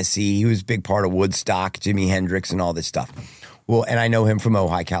 Fantasy. He was a big part of Woodstock, Jimi Hendrix, and all this stuff. Well, and I know him from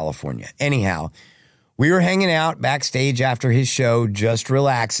Ojai, California. Anyhow, we were hanging out backstage after his show, just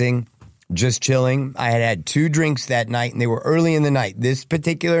relaxing, just chilling. I had 2 drinks that night, and they were early in the night. This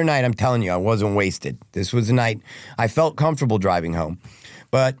particular night, I'm telling you, I wasn't wasted. This was a night I felt comfortable driving home.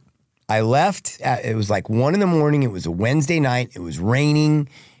 But I left. It was like 1 a.m. It was a Wednesday night. It was raining,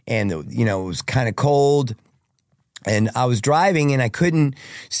 and it was kind of cold. And I was driving, and I couldn't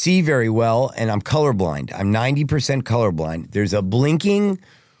see very well, and I'm colorblind. I'm 90% colorblind. There's a blinking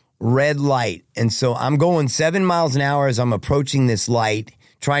red light, and so I'm going 7 miles an hour as I'm approaching this light,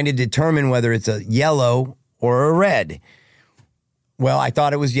 trying to determine whether it's a yellow or a red. Well, I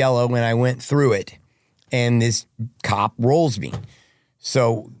thought it was yellow when I went through it, and this cop rolls me.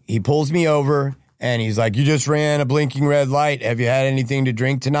 So he pulls me over, and he's like, "You just ran a blinking red light. Have you had anything to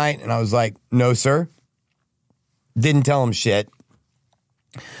drink tonight?" And I was like, "No, sir." Didn't tell him shit.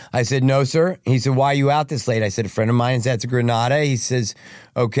 I said, "No, sir." He said, "Why are you out this late?" I said, "A friend of mine is at the Granada." He says,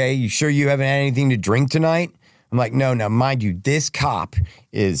 "Okay, you sure you haven't had anything to drink tonight?" I'm like, "No." Now, mind you, this cop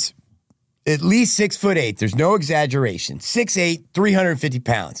is at least 6'8". There's no exaggeration. 6'8", 350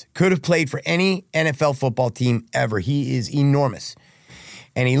 pounds. Could have played for any NFL football team ever. He is enormous.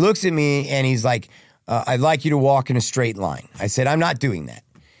 And he looks at me and he's like, "I'd like you to walk in a straight line." I said, "I'm not doing that."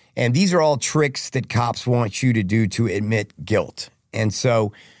 And these are all tricks that cops want you to do to admit guilt. And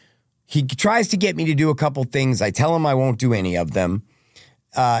so he tries to get me to do a couple things. I tell him I won't do any of them.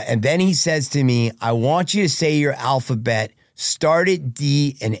 And then he says to me, "I want you to say your alphabet, start at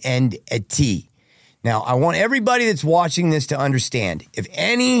D and end at T." Now, I want everybody that's watching this to understand, if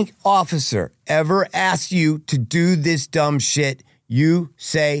any officer ever asks you to do this dumb shit, you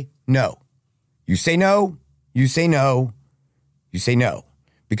say no. You say no, you say no, you say no.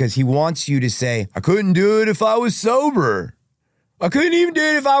 Because he wants you to say, "I couldn't do it if I was sober. I couldn't even do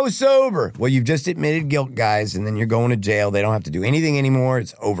it if I was sober." Well, you've just admitted guilt, guys, and then you're going to jail. They don't have to do anything anymore.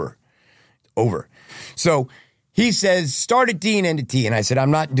 It's over. Over. So he says, "Start at D and end at T." And I said,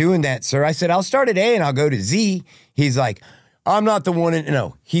 "I'm not doing that, sir." I said, "I'll start at A and I'll go to Z." He's like, "I'm not the one."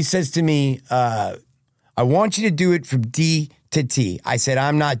 No. He says to me, "I want you to do it from D to T." I said,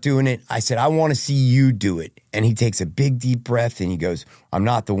 "I'm not doing it." I said, "I want to see you do it." And he takes a big, deep breath and he goes, "I'm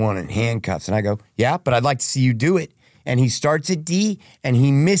not the one in handcuffs." And I go, "Yeah, but I'd like to see you do it." And he starts at D and he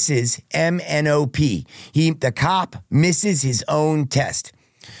misses MNOP. The cop misses his own test.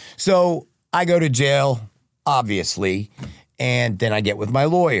 So I go to jail, obviously, and then I get with my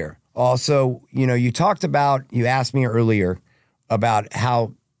lawyer. Also, you asked me earlier about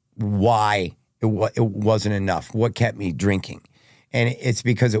why it wasn't enough. What kept me drinking? And it's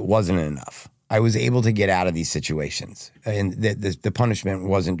because it wasn't enough. I was able to get out of these situations, and the punishment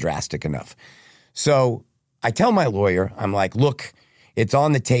wasn't drastic enough. So I tell my lawyer, I'm like, "Look, it's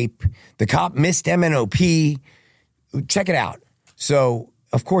on the tape. The cop missed MNOP. Check it out." So,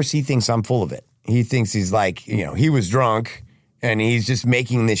 of course, he thinks I'm full of it. He thinks he's like, he was drunk, and he's just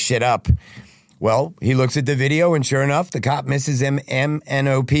making this shit up. Well, he looks at the video, and sure enough, the cop misses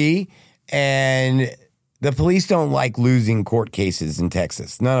MNOP, and the police don't like losing court cases in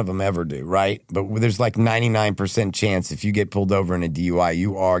Texas. None of them ever do, right? But there's like 99% chance if you get pulled over in a DUI,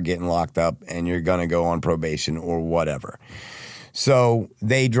 you are getting locked up and you're going to go on probation or whatever. So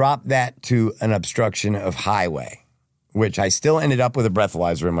they dropped that to an obstruction of highway, which I still ended up with a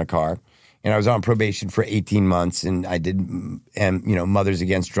breathalyzer in my car. And I was on probation for 18 months, and I did, Mothers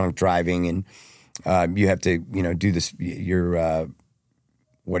Against Drunk Driving, and you have to, do this, your,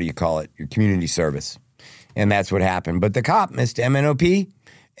 what do you call it? Your community service. And that's what happened. But the cop missed MNOP,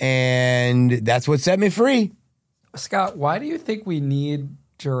 And that's what set me free. Scott, why do you think we need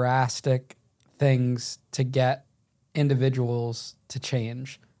drastic things to get individuals to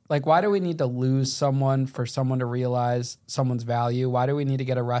change? Like, why do we need to lose someone for someone to realize someone's value? Why do we need to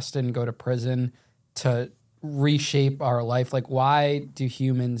get arrested and go to prison to reshape our life? Like, why do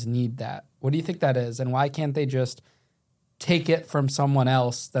humans need that? What do you think that is? And why can't they just take it from someone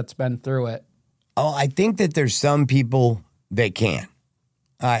else that's been through it? Oh, I think that there's some people that can.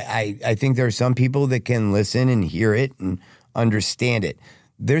 I think there are some people that can listen and hear it and understand it.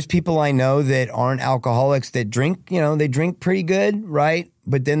 There's people I know that aren't alcoholics that drink, they drink pretty good, right?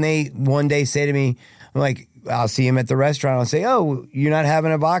 But then they one day say to me, I'm like, I'll see him at the restaurant. I'll say, "Oh, you're not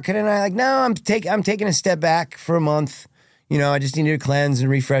having a vodka tonight?" Like, no, I'm taking a step back for a month. I just need to cleanse and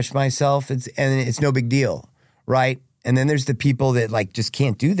refresh myself. It's no big deal, right? And then there's the people that like just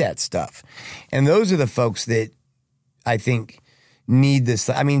can't do that stuff. And those are the folks that I think need this.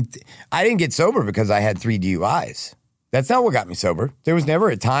 I mean, I didn't get sober because I had 3 DUIs. That's not what got me sober. There was never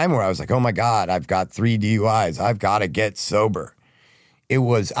a time where I was like, oh my God, I've got 3 DUIs. I've got to get sober. It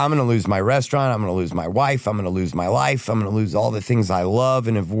was, I'm going to lose my restaurant. I'm going to lose my wife. I'm going to lose my life. I'm going to lose all the things I love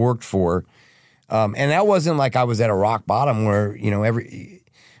and have worked for. And that wasn't like I was at a rock bottom where,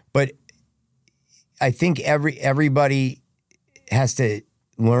 but I think everybody has to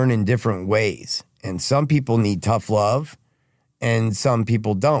learn in different ways. And some people need tough love and some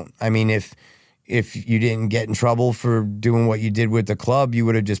people don't. I mean, if you didn't get in trouble for doing what you did with the club, you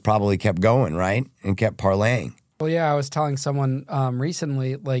would have just probably kept going, right? And kept parlaying. Well, yeah, I was telling someone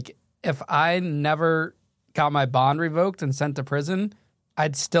recently, like, if I never got my bond revoked and sent to prison,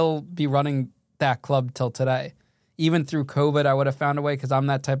 I'd still be running that club till today. Even through COVID, I would have found a way because I'm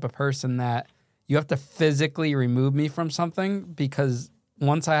that type of person that you have to physically remove me from something because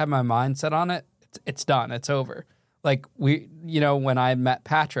once I have my mind set on it, it's done. It's over. Like, when I met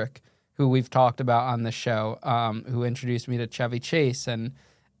Patrick, who we've talked about on the show, who introduced me to Chevy Chase and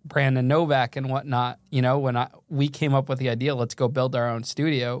Brandon Novak and whatnot, when we came up with the idea, let's go build our own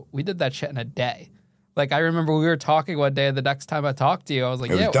studio, we did that shit in a day. Like, I remember we were talking one day, the next time I talked to you, I was like,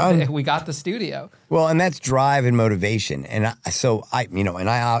 we got the studio. Well, and that's drive and motivation. And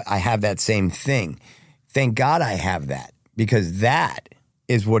I have that same thing. Thank God I have that, because that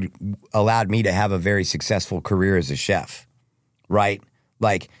is what allowed me to have a very successful career as a chef, right?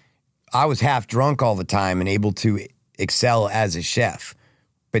 Like, I was half drunk all the time and able to excel as a chef.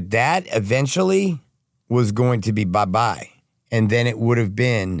 But that eventually was going to be bye-bye. And then it would have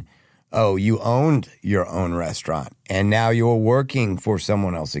been, oh, you owned your own restaurant and now you're working for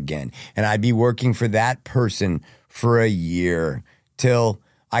someone else again. And I'd be working for that person for a year till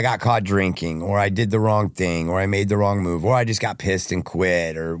I got caught drinking or I did the wrong thing or I made the wrong move or I just got pissed and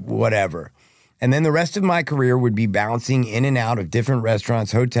quit or whatever. And then the rest of my career would be bouncing in and out of different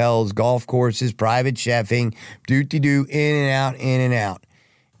restaurants, hotels, golf courses, private chefing, in and out, in and out.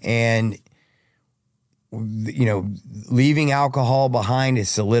 And, leaving alcohol behind has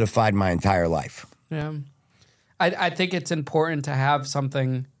solidified my entire life. Yeah. I think it's important to have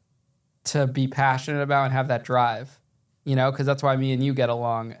something to be passionate about and have that drive, because that's why me and you get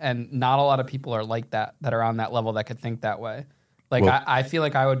along. And not a lot of people are like that are on that level that could think that way. Like, well, I feel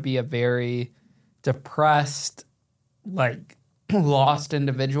like I would be a very depressed, like, lost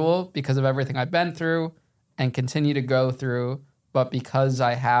individual because of everything I've been through and continue to go through. But because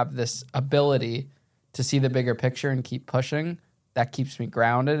I have this ability to see the bigger picture and keep pushing, that keeps me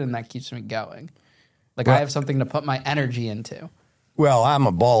grounded and that keeps me going. Like, I have something to put my energy into. Well, I'm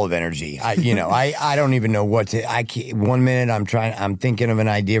a ball of energy. I don't even know what to. One minute I'm thinking of an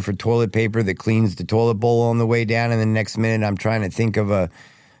idea for toilet paper that cleans the toilet bowl on the way down, and the next minute I'm trying to think of a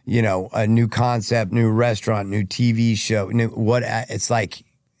new concept, new restaurant, new TV show. It's like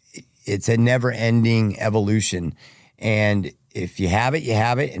it's a never-ending evolution, and if you have it, you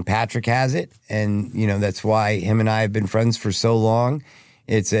have it, and Patrick has it, and that's why him and I have been friends for so long.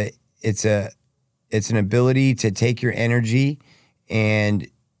 It's an ability to take your energy and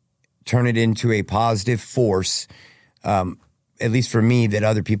turn it into a positive force, at least for me, that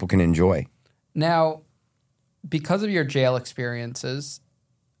other people can enjoy. Now, because of your jail experiences,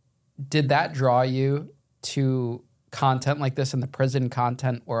 did that draw you to content like this in the prison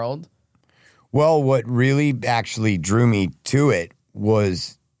content world? Well, what really actually drew me to it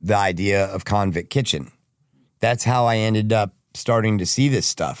was the idea of Convict Kitchen. That's how I ended up starting to see this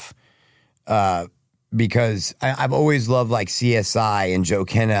stuff. Because I've always loved like CSI and Joe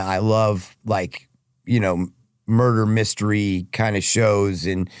Kenna. I love murder mystery kind of shows.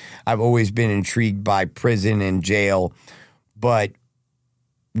 And I've always been intrigued by prison and jail. But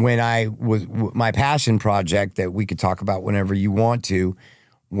when my passion project that we could talk about whenever you want to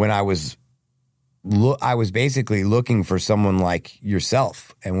when I was basically looking for someone like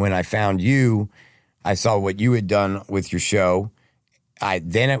yourself. And when I found you, I saw what you had done with your show.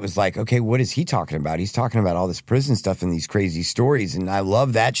 Then it was like, okay, what is he talking about? He's talking about all this prison stuff and these crazy stories, and I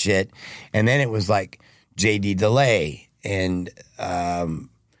love that shit. And then it was like J.D. DeLay, and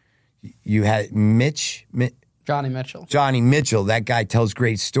you had Johnny Mitchell. Johnny Mitchell, that guy tells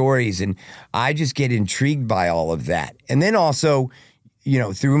great stories, and I just get intrigued by all of that. And then also,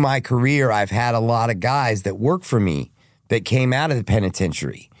 through my career, I've had a lot of guys that work for me that came out of the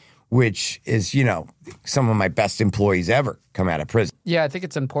penitentiary, which is, some of my best employees ever come out of prison. Yeah, I think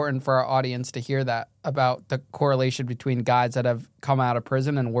it's important for our audience to hear that about the correlation between guys that have come out of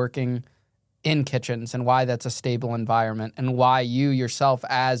prison and working in kitchens, and why that's a stable environment, and why you yourself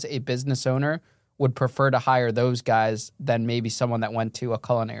as a business owner would prefer to hire those guys than maybe someone that went to a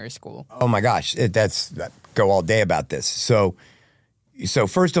culinary school. Oh my gosh, that's go all day about this. So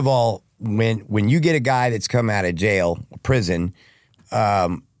first of all, when you get a guy that's come out of jail, prison,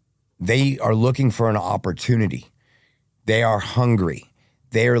 they are looking for an opportunity. They are hungry.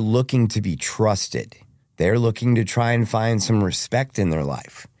 They are looking to be trusted. They're looking to try and find some respect in their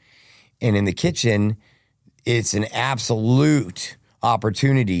life. And in the kitchen, it's an absolute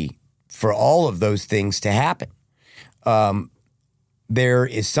opportunity for all of those things to happen. There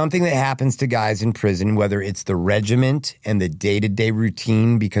is something that happens to guys in prison, whether it's the regiment and the day-to-day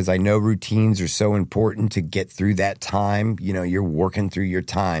routine, because I know routines are so important to get through that time. You're working through your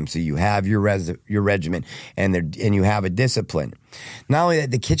time, so you have your regiment and you have a discipline. Not only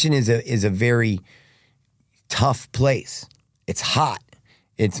that, the kitchen is a very tough place. It's hot.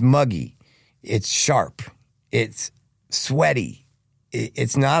 It's muggy. It's sharp. It's sweaty.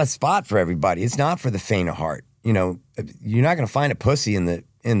 It's not a spot for everybody. It's not for the faint of heart. You're not going to find a pussy in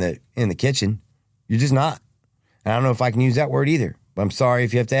the kitchen. You're just not. And I don't know if I can use that word either, but I'm sorry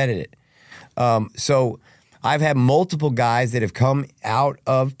if you have to edit it. So I've had multiple guys that have come out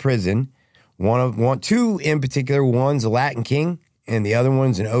of prison. Two in particular. One's a Latin King, and the other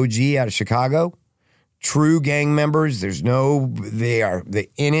one's an OG out of Chicago. True gang members. They are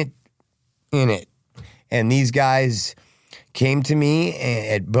in it. And these guys came to me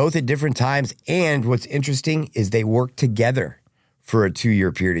at different times, and what's interesting is they worked together for a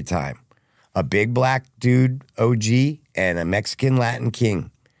 2-year period of time. A big black dude, OG, and a Mexican Latin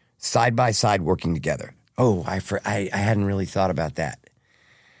King, side by side working together. Oh, I hadn't really thought about that.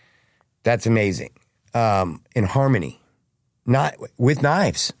 That's amazing. In harmony, not with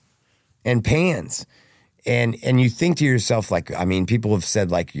knives and pans. And you think to yourself, people have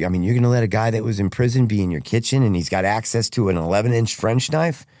said, you're going to let a guy that was in prison be in your kitchen and he's got access to an 11-inch French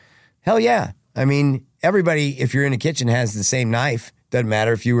knife? Hell yeah. Everybody, if you're in a kitchen, has the same knife. Doesn't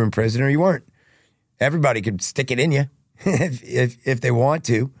matter if you were in prison or you weren't. Everybody could stick it in you if they want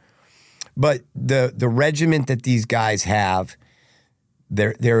to. But the regiment that these guys have,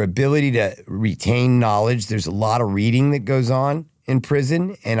 their ability to retain knowledge, there's a lot of reading that goes on in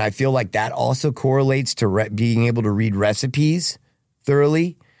prison, and I feel like that also correlates to being able to read recipes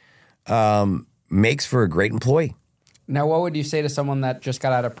thoroughly, makes for a great employee. Now, what would you say to someone that just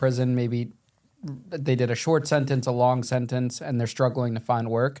got out of prison? Maybe they did a short sentence, a long sentence, and they're struggling to find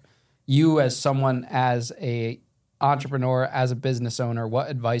work. You, as someone, as a entrepreneur, as a business owner, what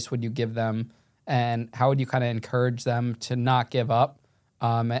advice would you give them, and how would you kind of encourage them to not give up,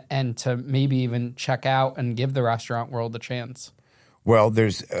 and to maybe even check out and give the restaurant world a chance? Well,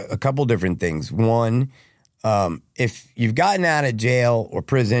 there's a couple different things. One, if you've gotten out of jail or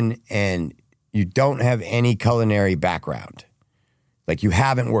prison and you don't have any culinary background, like you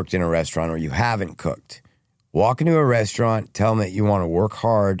haven't worked in a restaurant or you haven't cooked, walk into a restaurant, tell them that you want to work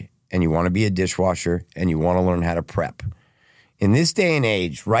hard and you want to be a dishwasher and you want to learn how to prep. In this day and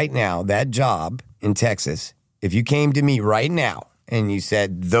age, right now, that job in Texas, if you came to me right now and you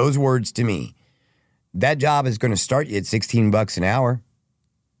said those words to me, that job is going to start you at $16 an hour.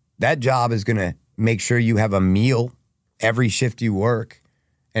 That job is going to make sure you have a meal every shift you work.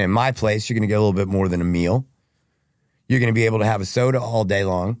 And in my place, you're going to get a little bit more than a meal. You're going to be able to have a soda all day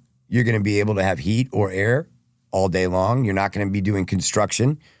long. You're going to be able to have heat or air all day long. You're not going to be doing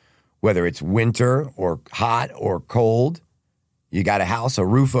construction, whether it's winter or hot or cold. You got a house, a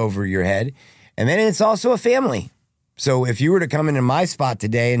roof over your head. And then it's also a family. So if you were to come into my spot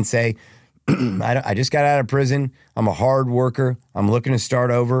today and say, I just got out of prison. I'm a hard worker. I'm looking to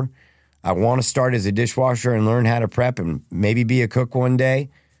start over. I want to start as a dishwasher and learn how to prep and maybe be a cook one day.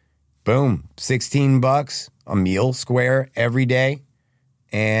 Boom, $16 a meal square every day.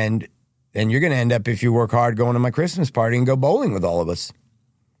 And you're going to end up, if you work hard, going to my Christmas party and go bowling with all of us.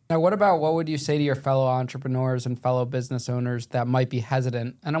 Now, what would you say to your fellow entrepreneurs and fellow business owners that might be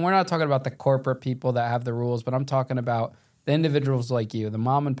hesitant? And we're not talking about the corporate people that have the rules, but I'm talking about the individuals like you, the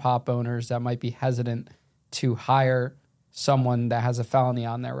mom and pop owners that might be hesitant to hire someone that has a felony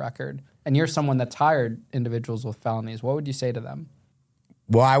on their record. And you're someone that's hired individuals with felonies. What would you say to them?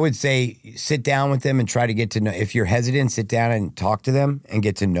 Well, I would say sit down with them and try to get to know. If you're hesitant, sit down and talk to them and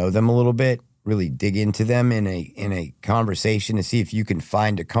get to know them a little bit. Really dig into them in a conversation to see if you can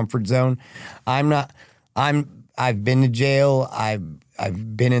find a comfort zone. I've been to jail.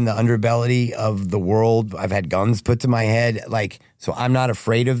 I've been in the underbelly of the world. I've had guns put to my head. So I'm not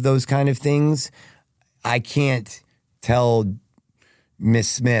afraid of those kind of things. I can't tell Miss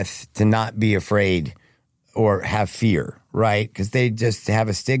Smith to not be afraid or have fear, right? Because they just have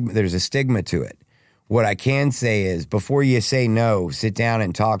a stigma. There's a stigma to it. What I can say is before you say no, sit down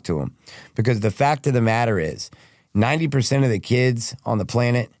and talk to them. Because the fact of the matter is 90% of the kids on the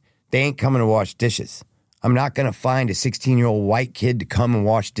planet, they ain't coming to wash dishes. I'm not going to find a 16-year-old white kid to come and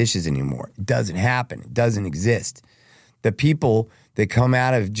wash dishes anymore. It doesn't happen. It doesn't exist. The people that come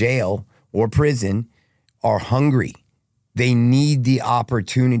out of jail or prison are hungry. They need the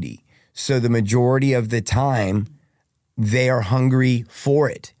opportunity. So the majority of the time, they are hungry for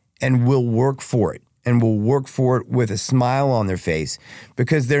it and will work for it. And will work for it with a smile on their face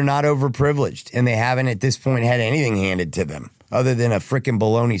because they're not overprivileged and they haven't at this point had anything handed to them other than a frickin'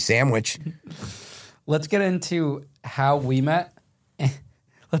 bologna sandwich. Let's get into how we met. If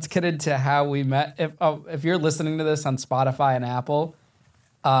you're listening to this on Spotify and Apple,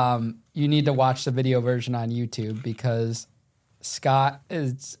 you need to watch the video version on YouTube because Scott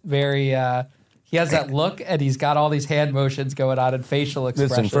is very... he has that look, and he's got all these hand motions going on and facial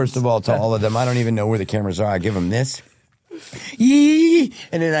expressions. Listen, first of all, to all of them, I don't even know where the cameras are. I give them this, and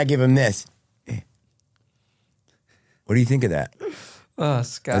then I give them this. What do you think of that? Oh,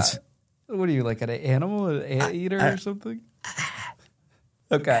 Scott. What are you, like an animal, an anteater or something?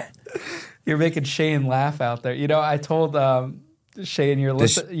 Okay. You're making Shane laugh out there. You know, I told Shane, you're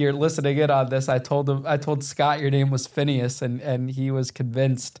listening in on this. I told Scott your name was Phineas, and he was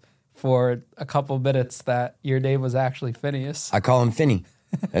convinced for a couple minutes that your name was actually Phineas. I call him Finny.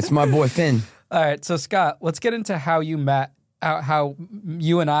 That's my boy Finn. All right, so Scott, let's get into how you met, how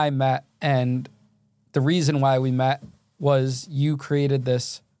you and I met, and the reason why we met was you created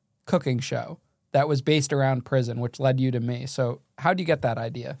this cooking show that was based around prison, which led you to me. So how'd you get that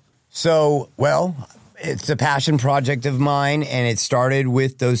idea? So, well, it's a passion project of mine, and it started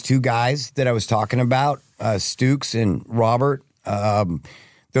with those two guys that I was talking about, Stukes and Robert.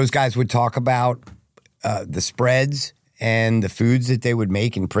 Those guys would talk about the spreads and the foods that they would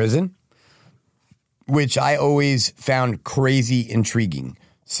make in prison, which I always found crazy intriguing.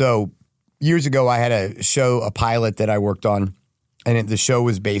 So years ago, I had a pilot that I worked on, and the show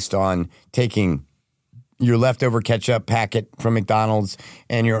was based on taking your leftover ketchup packet from McDonald's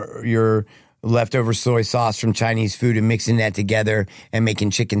and your leftover soy sauce from Chinese food and mixing that together and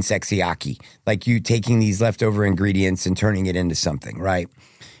making chicken sexyaki. Like you taking these leftover ingredients and turning it into something, right?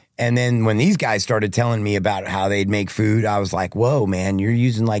 And then when these guys started telling me about how they'd make food, I was like, whoa, man, you're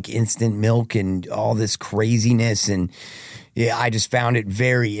using like instant milk and all this craziness. And yeah, I just found it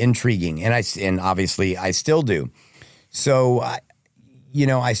very intriguing. And obviously I still do. So,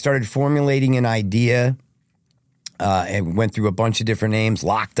 I started formulating an idea and went through a bunch of different names,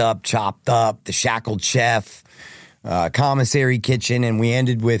 Locked Up, Chopped Up, The Shackled Chef, Commissary Kitchen, and we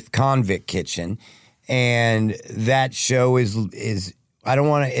ended with Convict Kitchen. And that show is I don't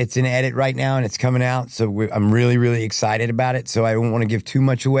want to, it's in edit right now and it's coming out. So I'm really, really excited about it. So I don't want to give too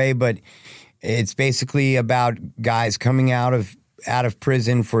much away, but it's basically about guys coming out of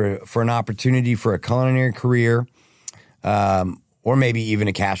prison for an opportunity for a culinary career, or maybe even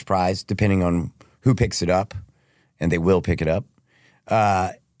a cash prize, depending on who picks it up, and they will pick it up.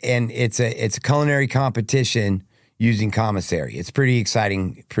 And it's a culinary competition using commissary. It's pretty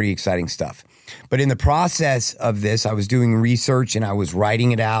exciting stuff. But in the process of this, I was doing research and I was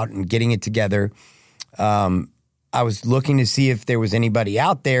writing it out and getting it together. I was looking to see if there was anybody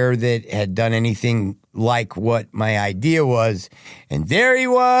out there that had done anything like what my idea was. And there he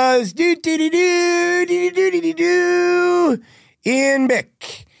was, Ian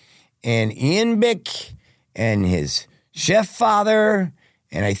Bick. And Ian Bick and his chef father,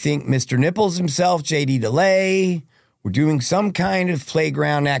 and I think Mr. Nipples himself, J.D. DeLay, were doing some kind of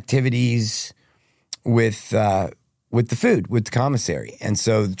playground activities with the food, with the commissary. And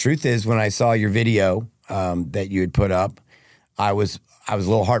so the truth is, when I saw your video that you had put up, I was a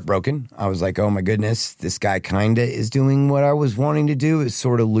little heartbroken. I was like, oh my goodness, this guy kind of is doing what I was wanting to do. It's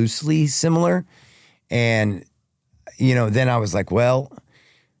sort of loosely similar. And, then I was like, well,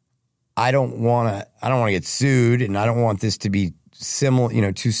 I don't want to get sued, and I don't want this to be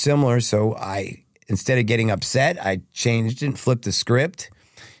similar, too similar. So instead of getting upset, I changed and flipped the script,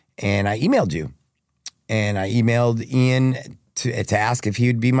 and I emailed you. And I emailed Ian to ask if he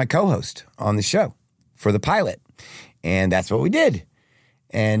would be my co-host on the show for the pilot. And that's what we did.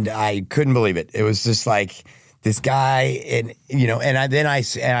 And I couldn't believe it. It was just like this guy, and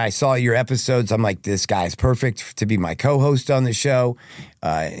I saw your episodes. I'm like, this guy's perfect to be my co-host on the show.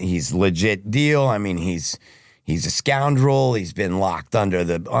 He's legit deal. I mean, he's a scoundrel. He's been locked under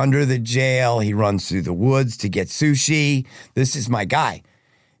the jail. He runs through the woods to get sushi. This is my guy.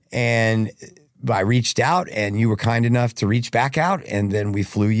 And I reached out, and you were kind enough to reach back out, and then we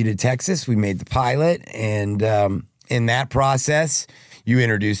flew you to Texas. We made the pilot, and in that process, you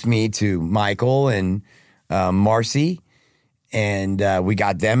introduced me to Michael and Marcy, and we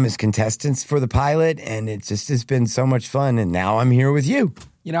got them as contestants for the pilot, and it's been so much fun, and now I'm here with you.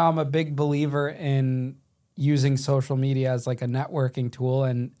 I'm a big believer in using social media as like a networking tool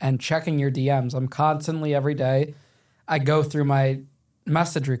and checking your DMs. I'm constantly, every day, I go through my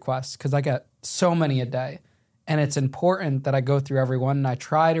message requests because I get so many a day, and it's important that I go through everyone, and I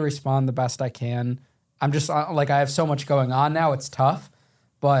try to respond the best I can. I'm just like, I have so much going on now, it's tough,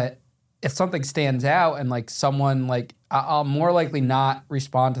 but if something stands out and like someone, like, I'll more likely not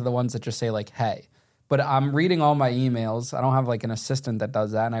respond to the ones that just say like, hey, but I'm reading all my emails. I don't have like an assistant that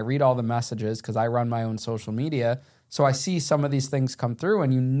does that, and I read all the messages because I run my own social media. So I see some of these things come through,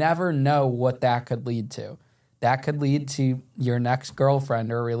 and you never know what that could lead to. That could lead to your next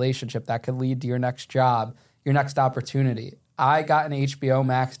girlfriend or a relationship. That could lead to your next job, your next opportunity. I got an HBO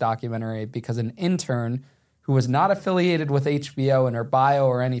Max documentary because an intern who was not affiliated with HBO in her bio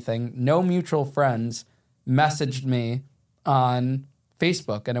or anything, no mutual friends, messaged me on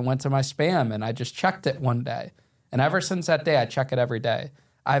Facebook, and it went to my spam, and I just checked it one day. And ever since that day, I check it every day.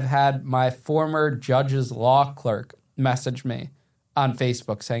 I've had my former judge's law clerk message me on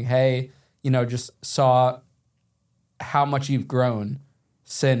Facebook saying, hey, just saw how much you've grown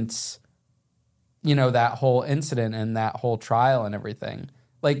since, that whole incident and that whole trial and everything.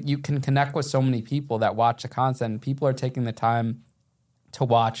 Like, you can connect with so many people that watch the content, and people are taking the time to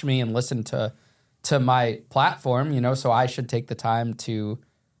watch me and listen to my platform, so I should take the time to,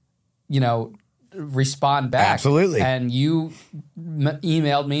 respond back. Absolutely. And you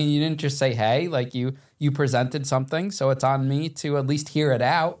emailed me, and you didn't just say, hey, like you presented something, so it's on me to at least hear it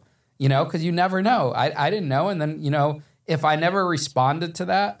out. Because you never know. I didn't know. And then, if I never responded to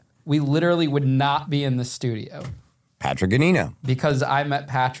that, we literally would not be in the studio. Patrick Ganino. Because I met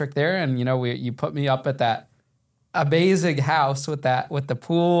Patrick there, and, you put me up at that amazing house with the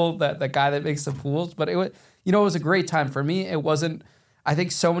pool, the guy that makes the pools. But it was a great time for me. It wasn't, I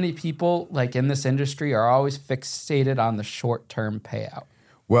think so many people like in this industry are always fixated on the short-term payout.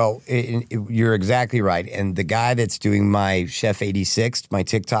 Well, you're exactly right. And the guy that's doing my Chef 86, my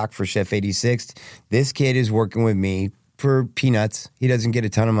TikTok for Chef 86, this kid is working with me for peanuts. He doesn't get a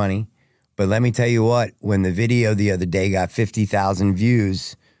ton of money. But let me tell you what, when the video the other day got 50,000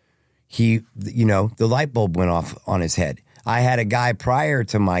 views, the light bulb went off on his head. I had a guy prior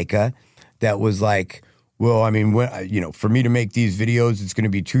to Micah that was like, well, I mean, for me to make these videos, it's going to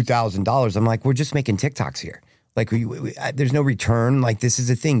be $2,000. I'm like, we're just making TikToks here. Like, there's no return. Like, this is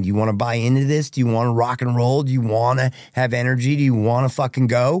a thing. Do you want to buy into this? Do you want to rock and roll? Do you want to have energy? Do you want to fucking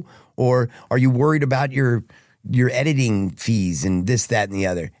go? Or are you worried about your editing fees and this, that, and the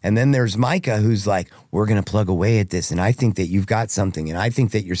other? And then there's Micah, who's like, we're going to plug away at this, and I think that you've got something, and I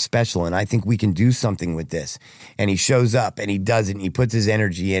think that you're special, and I think we can do something with this. And he shows up, and he does it, and he puts his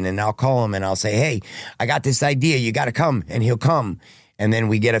energy in, and I'll call him, and I'll say, hey, I got this idea. You got to come. And he'll come. And then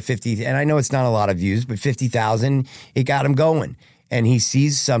we get a 50, and I know it's not a lot of views, but 50,000, it got him going. And he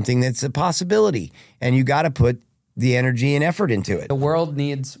sees something that's a possibility, and you got to put the energy and effort into it. The world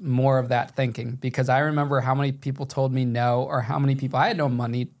needs more of that thinking, because I remember how many people told me no, or how many people, I had no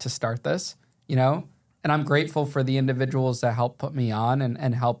money to start this, and I'm grateful for the individuals that helped put me on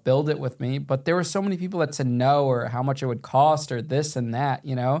and help build it with me. But there were so many people that said no, or how much it would cost, or this and that,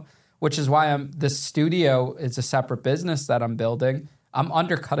 which is why this studio is a separate business that I'm building. I'm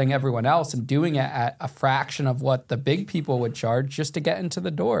undercutting everyone else and doing it at a fraction of what the big people would charge just to get into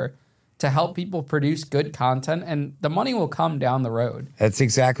the door, to help people produce good content, and the money will come down the road. That's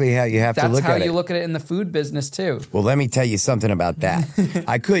exactly how you have to look at it. That's how you look at it in the food business too. Well, let me tell you something about that.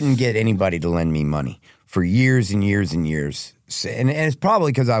 I couldn't get anybody to lend me money for years and years and years. And it's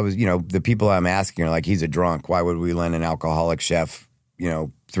probably because I was, the people I'm asking are like, he's a drunk. Why would we lend an alcoholic chef,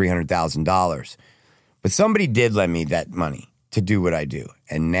 $300,000? But somebody did lend me that money to do what I do.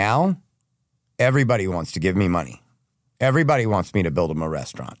 And now everybody wants to give me money. Everybody wants me to build them a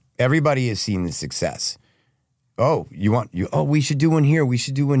restaurant. Everybody has seen the success. Oh, we should do one here. We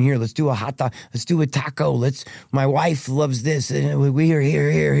should do one here. Let's do a hot dog. Let's do a taco. My wife loves this. And we are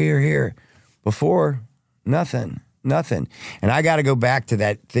here. Before, nothing. And I got to go back to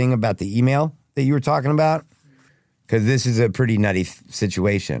that thing about the email that you were talking about, because this is a pretty nutty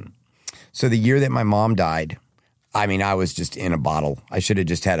situation. So the year that my mom died, I mean, I was just in a bottle. I should have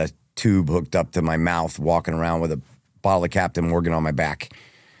just had a tube hooked up to my mouth, walking around with a bottle of Captain Morgan on my back.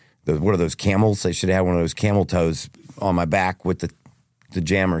 What are those camels? I should have had one of those camel toes on my back with the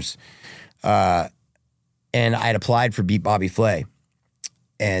jammers. And I had applied for Beat Bobby Flay.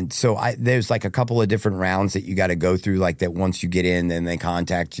 And so there's like a couple of different rounds that you got to go through, like that once you get in, then they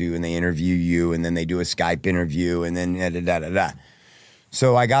contact you and they interview you, and then they do a Skype interview, and then da-da-da-da-da.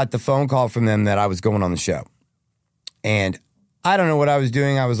 So I got the phone call from them that I was going on the show. And I don't know what I was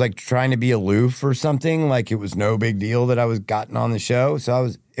doing. I was like trying to be aloof or something. Like it was no big deal that I was gotten on the show.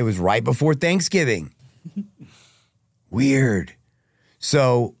 So it was right before Thanksgiving. Weird.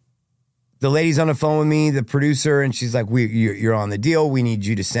 So the lady's on the phone with me, the producer, and she's like, you're on the deal. We need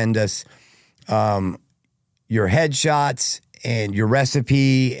you to send us your headshots and your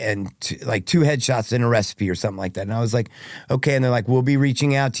recipe, and like 2 headshots and a recipe or something like that. And I was like, okay. And they're like, we'll be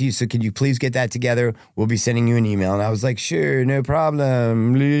reaching out to you. So could you please get that together? We'll be sending you an email. And I was like, sure, no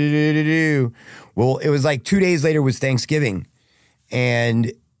problem. Well, it was like 2 days later was Thanksgiving.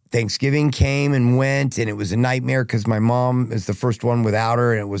 And Thanksgiving came and went, and it was a nightmare because my mom is the first one without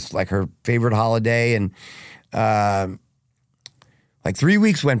her, and it was like her favorite holiday. And like 3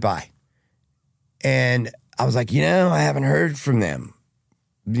 weeks went by. And I was like, I haven't heard from them.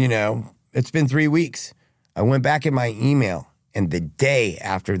 It's been 3 weeks. I went back in my email, and the day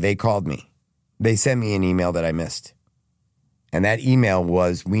after they called me, they sent me an email that I missed. And that email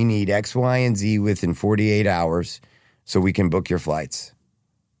was, we need X, Y, and Z within 48 hours so we can book your flights.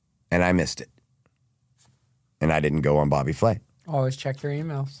 And I missed it. And I didn't go on Bobby Flay. Always check your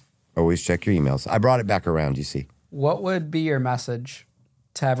emails. Always check your emails. I brought it back around, you see. What would be your message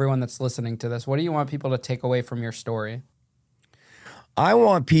to everyone that's listening to this? What do you want people to take away from your story? I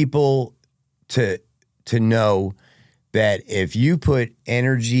want people to know that if you put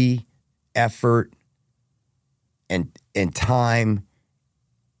energy, effort, and time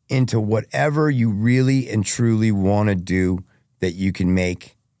into whatever you really and truly want to do, that you can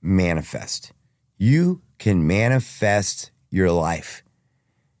make manifest. You can manifest your life.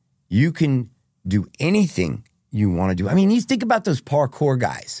 You can do anything you want to do. I mean, you think about those parkour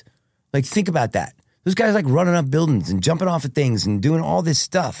guys. Like, think about that. Those guys like running up buildings and jumping off of things and doing all this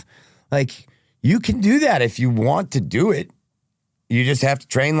stuff. Like, you can do that if you want to do it. You just have to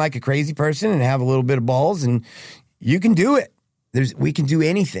train like a crazy person and have a little bit of balls, and you can do it. We can do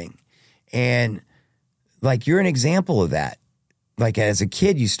anything. And like, you're an example of that. Like, as a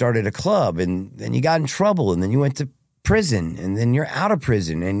kid, you started a club, and then you got in trouble, and then you went to prison, and then you're out of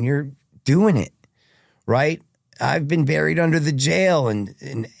prison, and you're doing it, right? I've been buried under the jail, and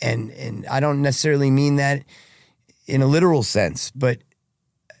I don't necessarily mean that in a literal sense, but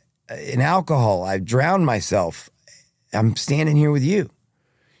in alcohol, I've drowned myself. I'm standing here with you.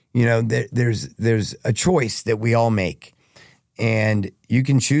 There's a choice that we all make, and you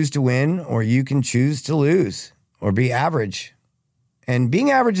can choose to win, or you can choose to lose, or be average. And being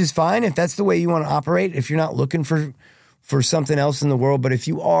average is fine if that's the way you want to operate, if you're not looking for something else in the world. But if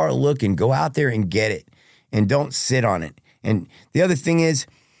you are looking, go out there and get it, and don't sit on it. And the other thing is,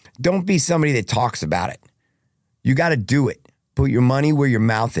 don't be somebody that talks about it. You got to do it. Put your money where your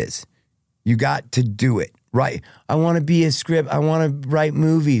mouth is. You got to do it. Right? I want to be a script. I want to write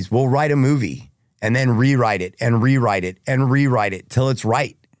movies. Well, write a movie and then rewrite it and rewrite it and rewrite it till it's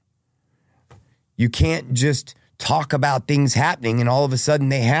right. You can't just talk about things happening and all of a sudden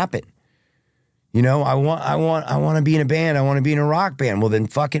they happen. I want to be in a band. I want to be in a rock band. Well, then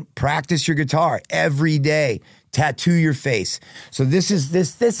fucking practice your guitar every day. Tattoo your face. So this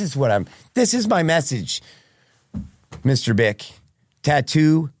is my message, Mr. Bick.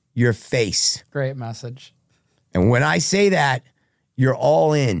 Tattoo your face. Great message. And when I say that, you're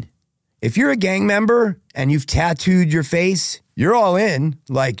all in. If you're a gang member and you've tattooed your face, you're all in.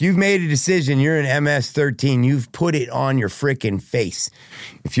 Like, you've made a decision. You're an MS-13. You've put it on your freaking face.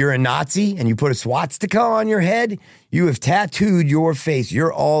 If you're a Nazi and you put a swastika on your head, you have tattooed your face.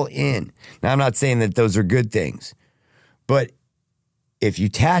 You're all in. Now, I'm not saying that those are good things, but if you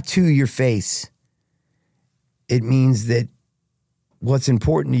tattoo your face, it means that what's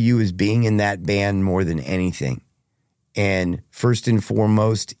important to you is being in that band more than anything. And first and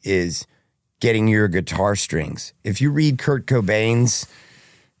foremost is getting your guitar strings. If you read Kurt Cobain's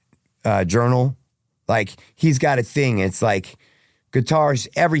journal, like, he's got a thing. It's like guitars,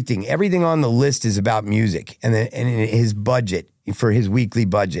 everything. Everything on the list is about music and his budget for his weekly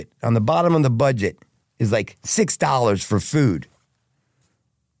budget. On the bottom of the budget is like $6 for food.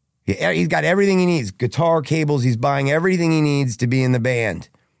 He's got everything he needs. Guitar cables, he's buying everything he needs to be in the band.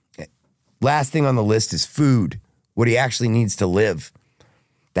 Last thing on the list is food, what he actually needs to live.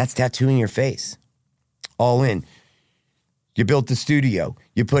 That's tattooing your face. All in. You built the studio.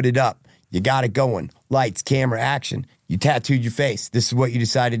 You put it up. You got it going. Lights, camera, action. You tattooed your face. This is what you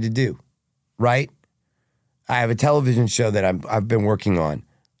decided to do, right? I have a television show that I've been working on.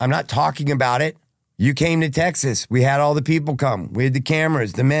 I'm not talking about it. You came to Texas. We had all the people come. We had the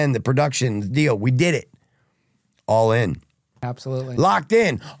cameras, the men, the production, the deal. We did it. All in. Absolutely. Locked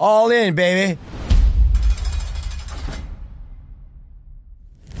in. All in, baby.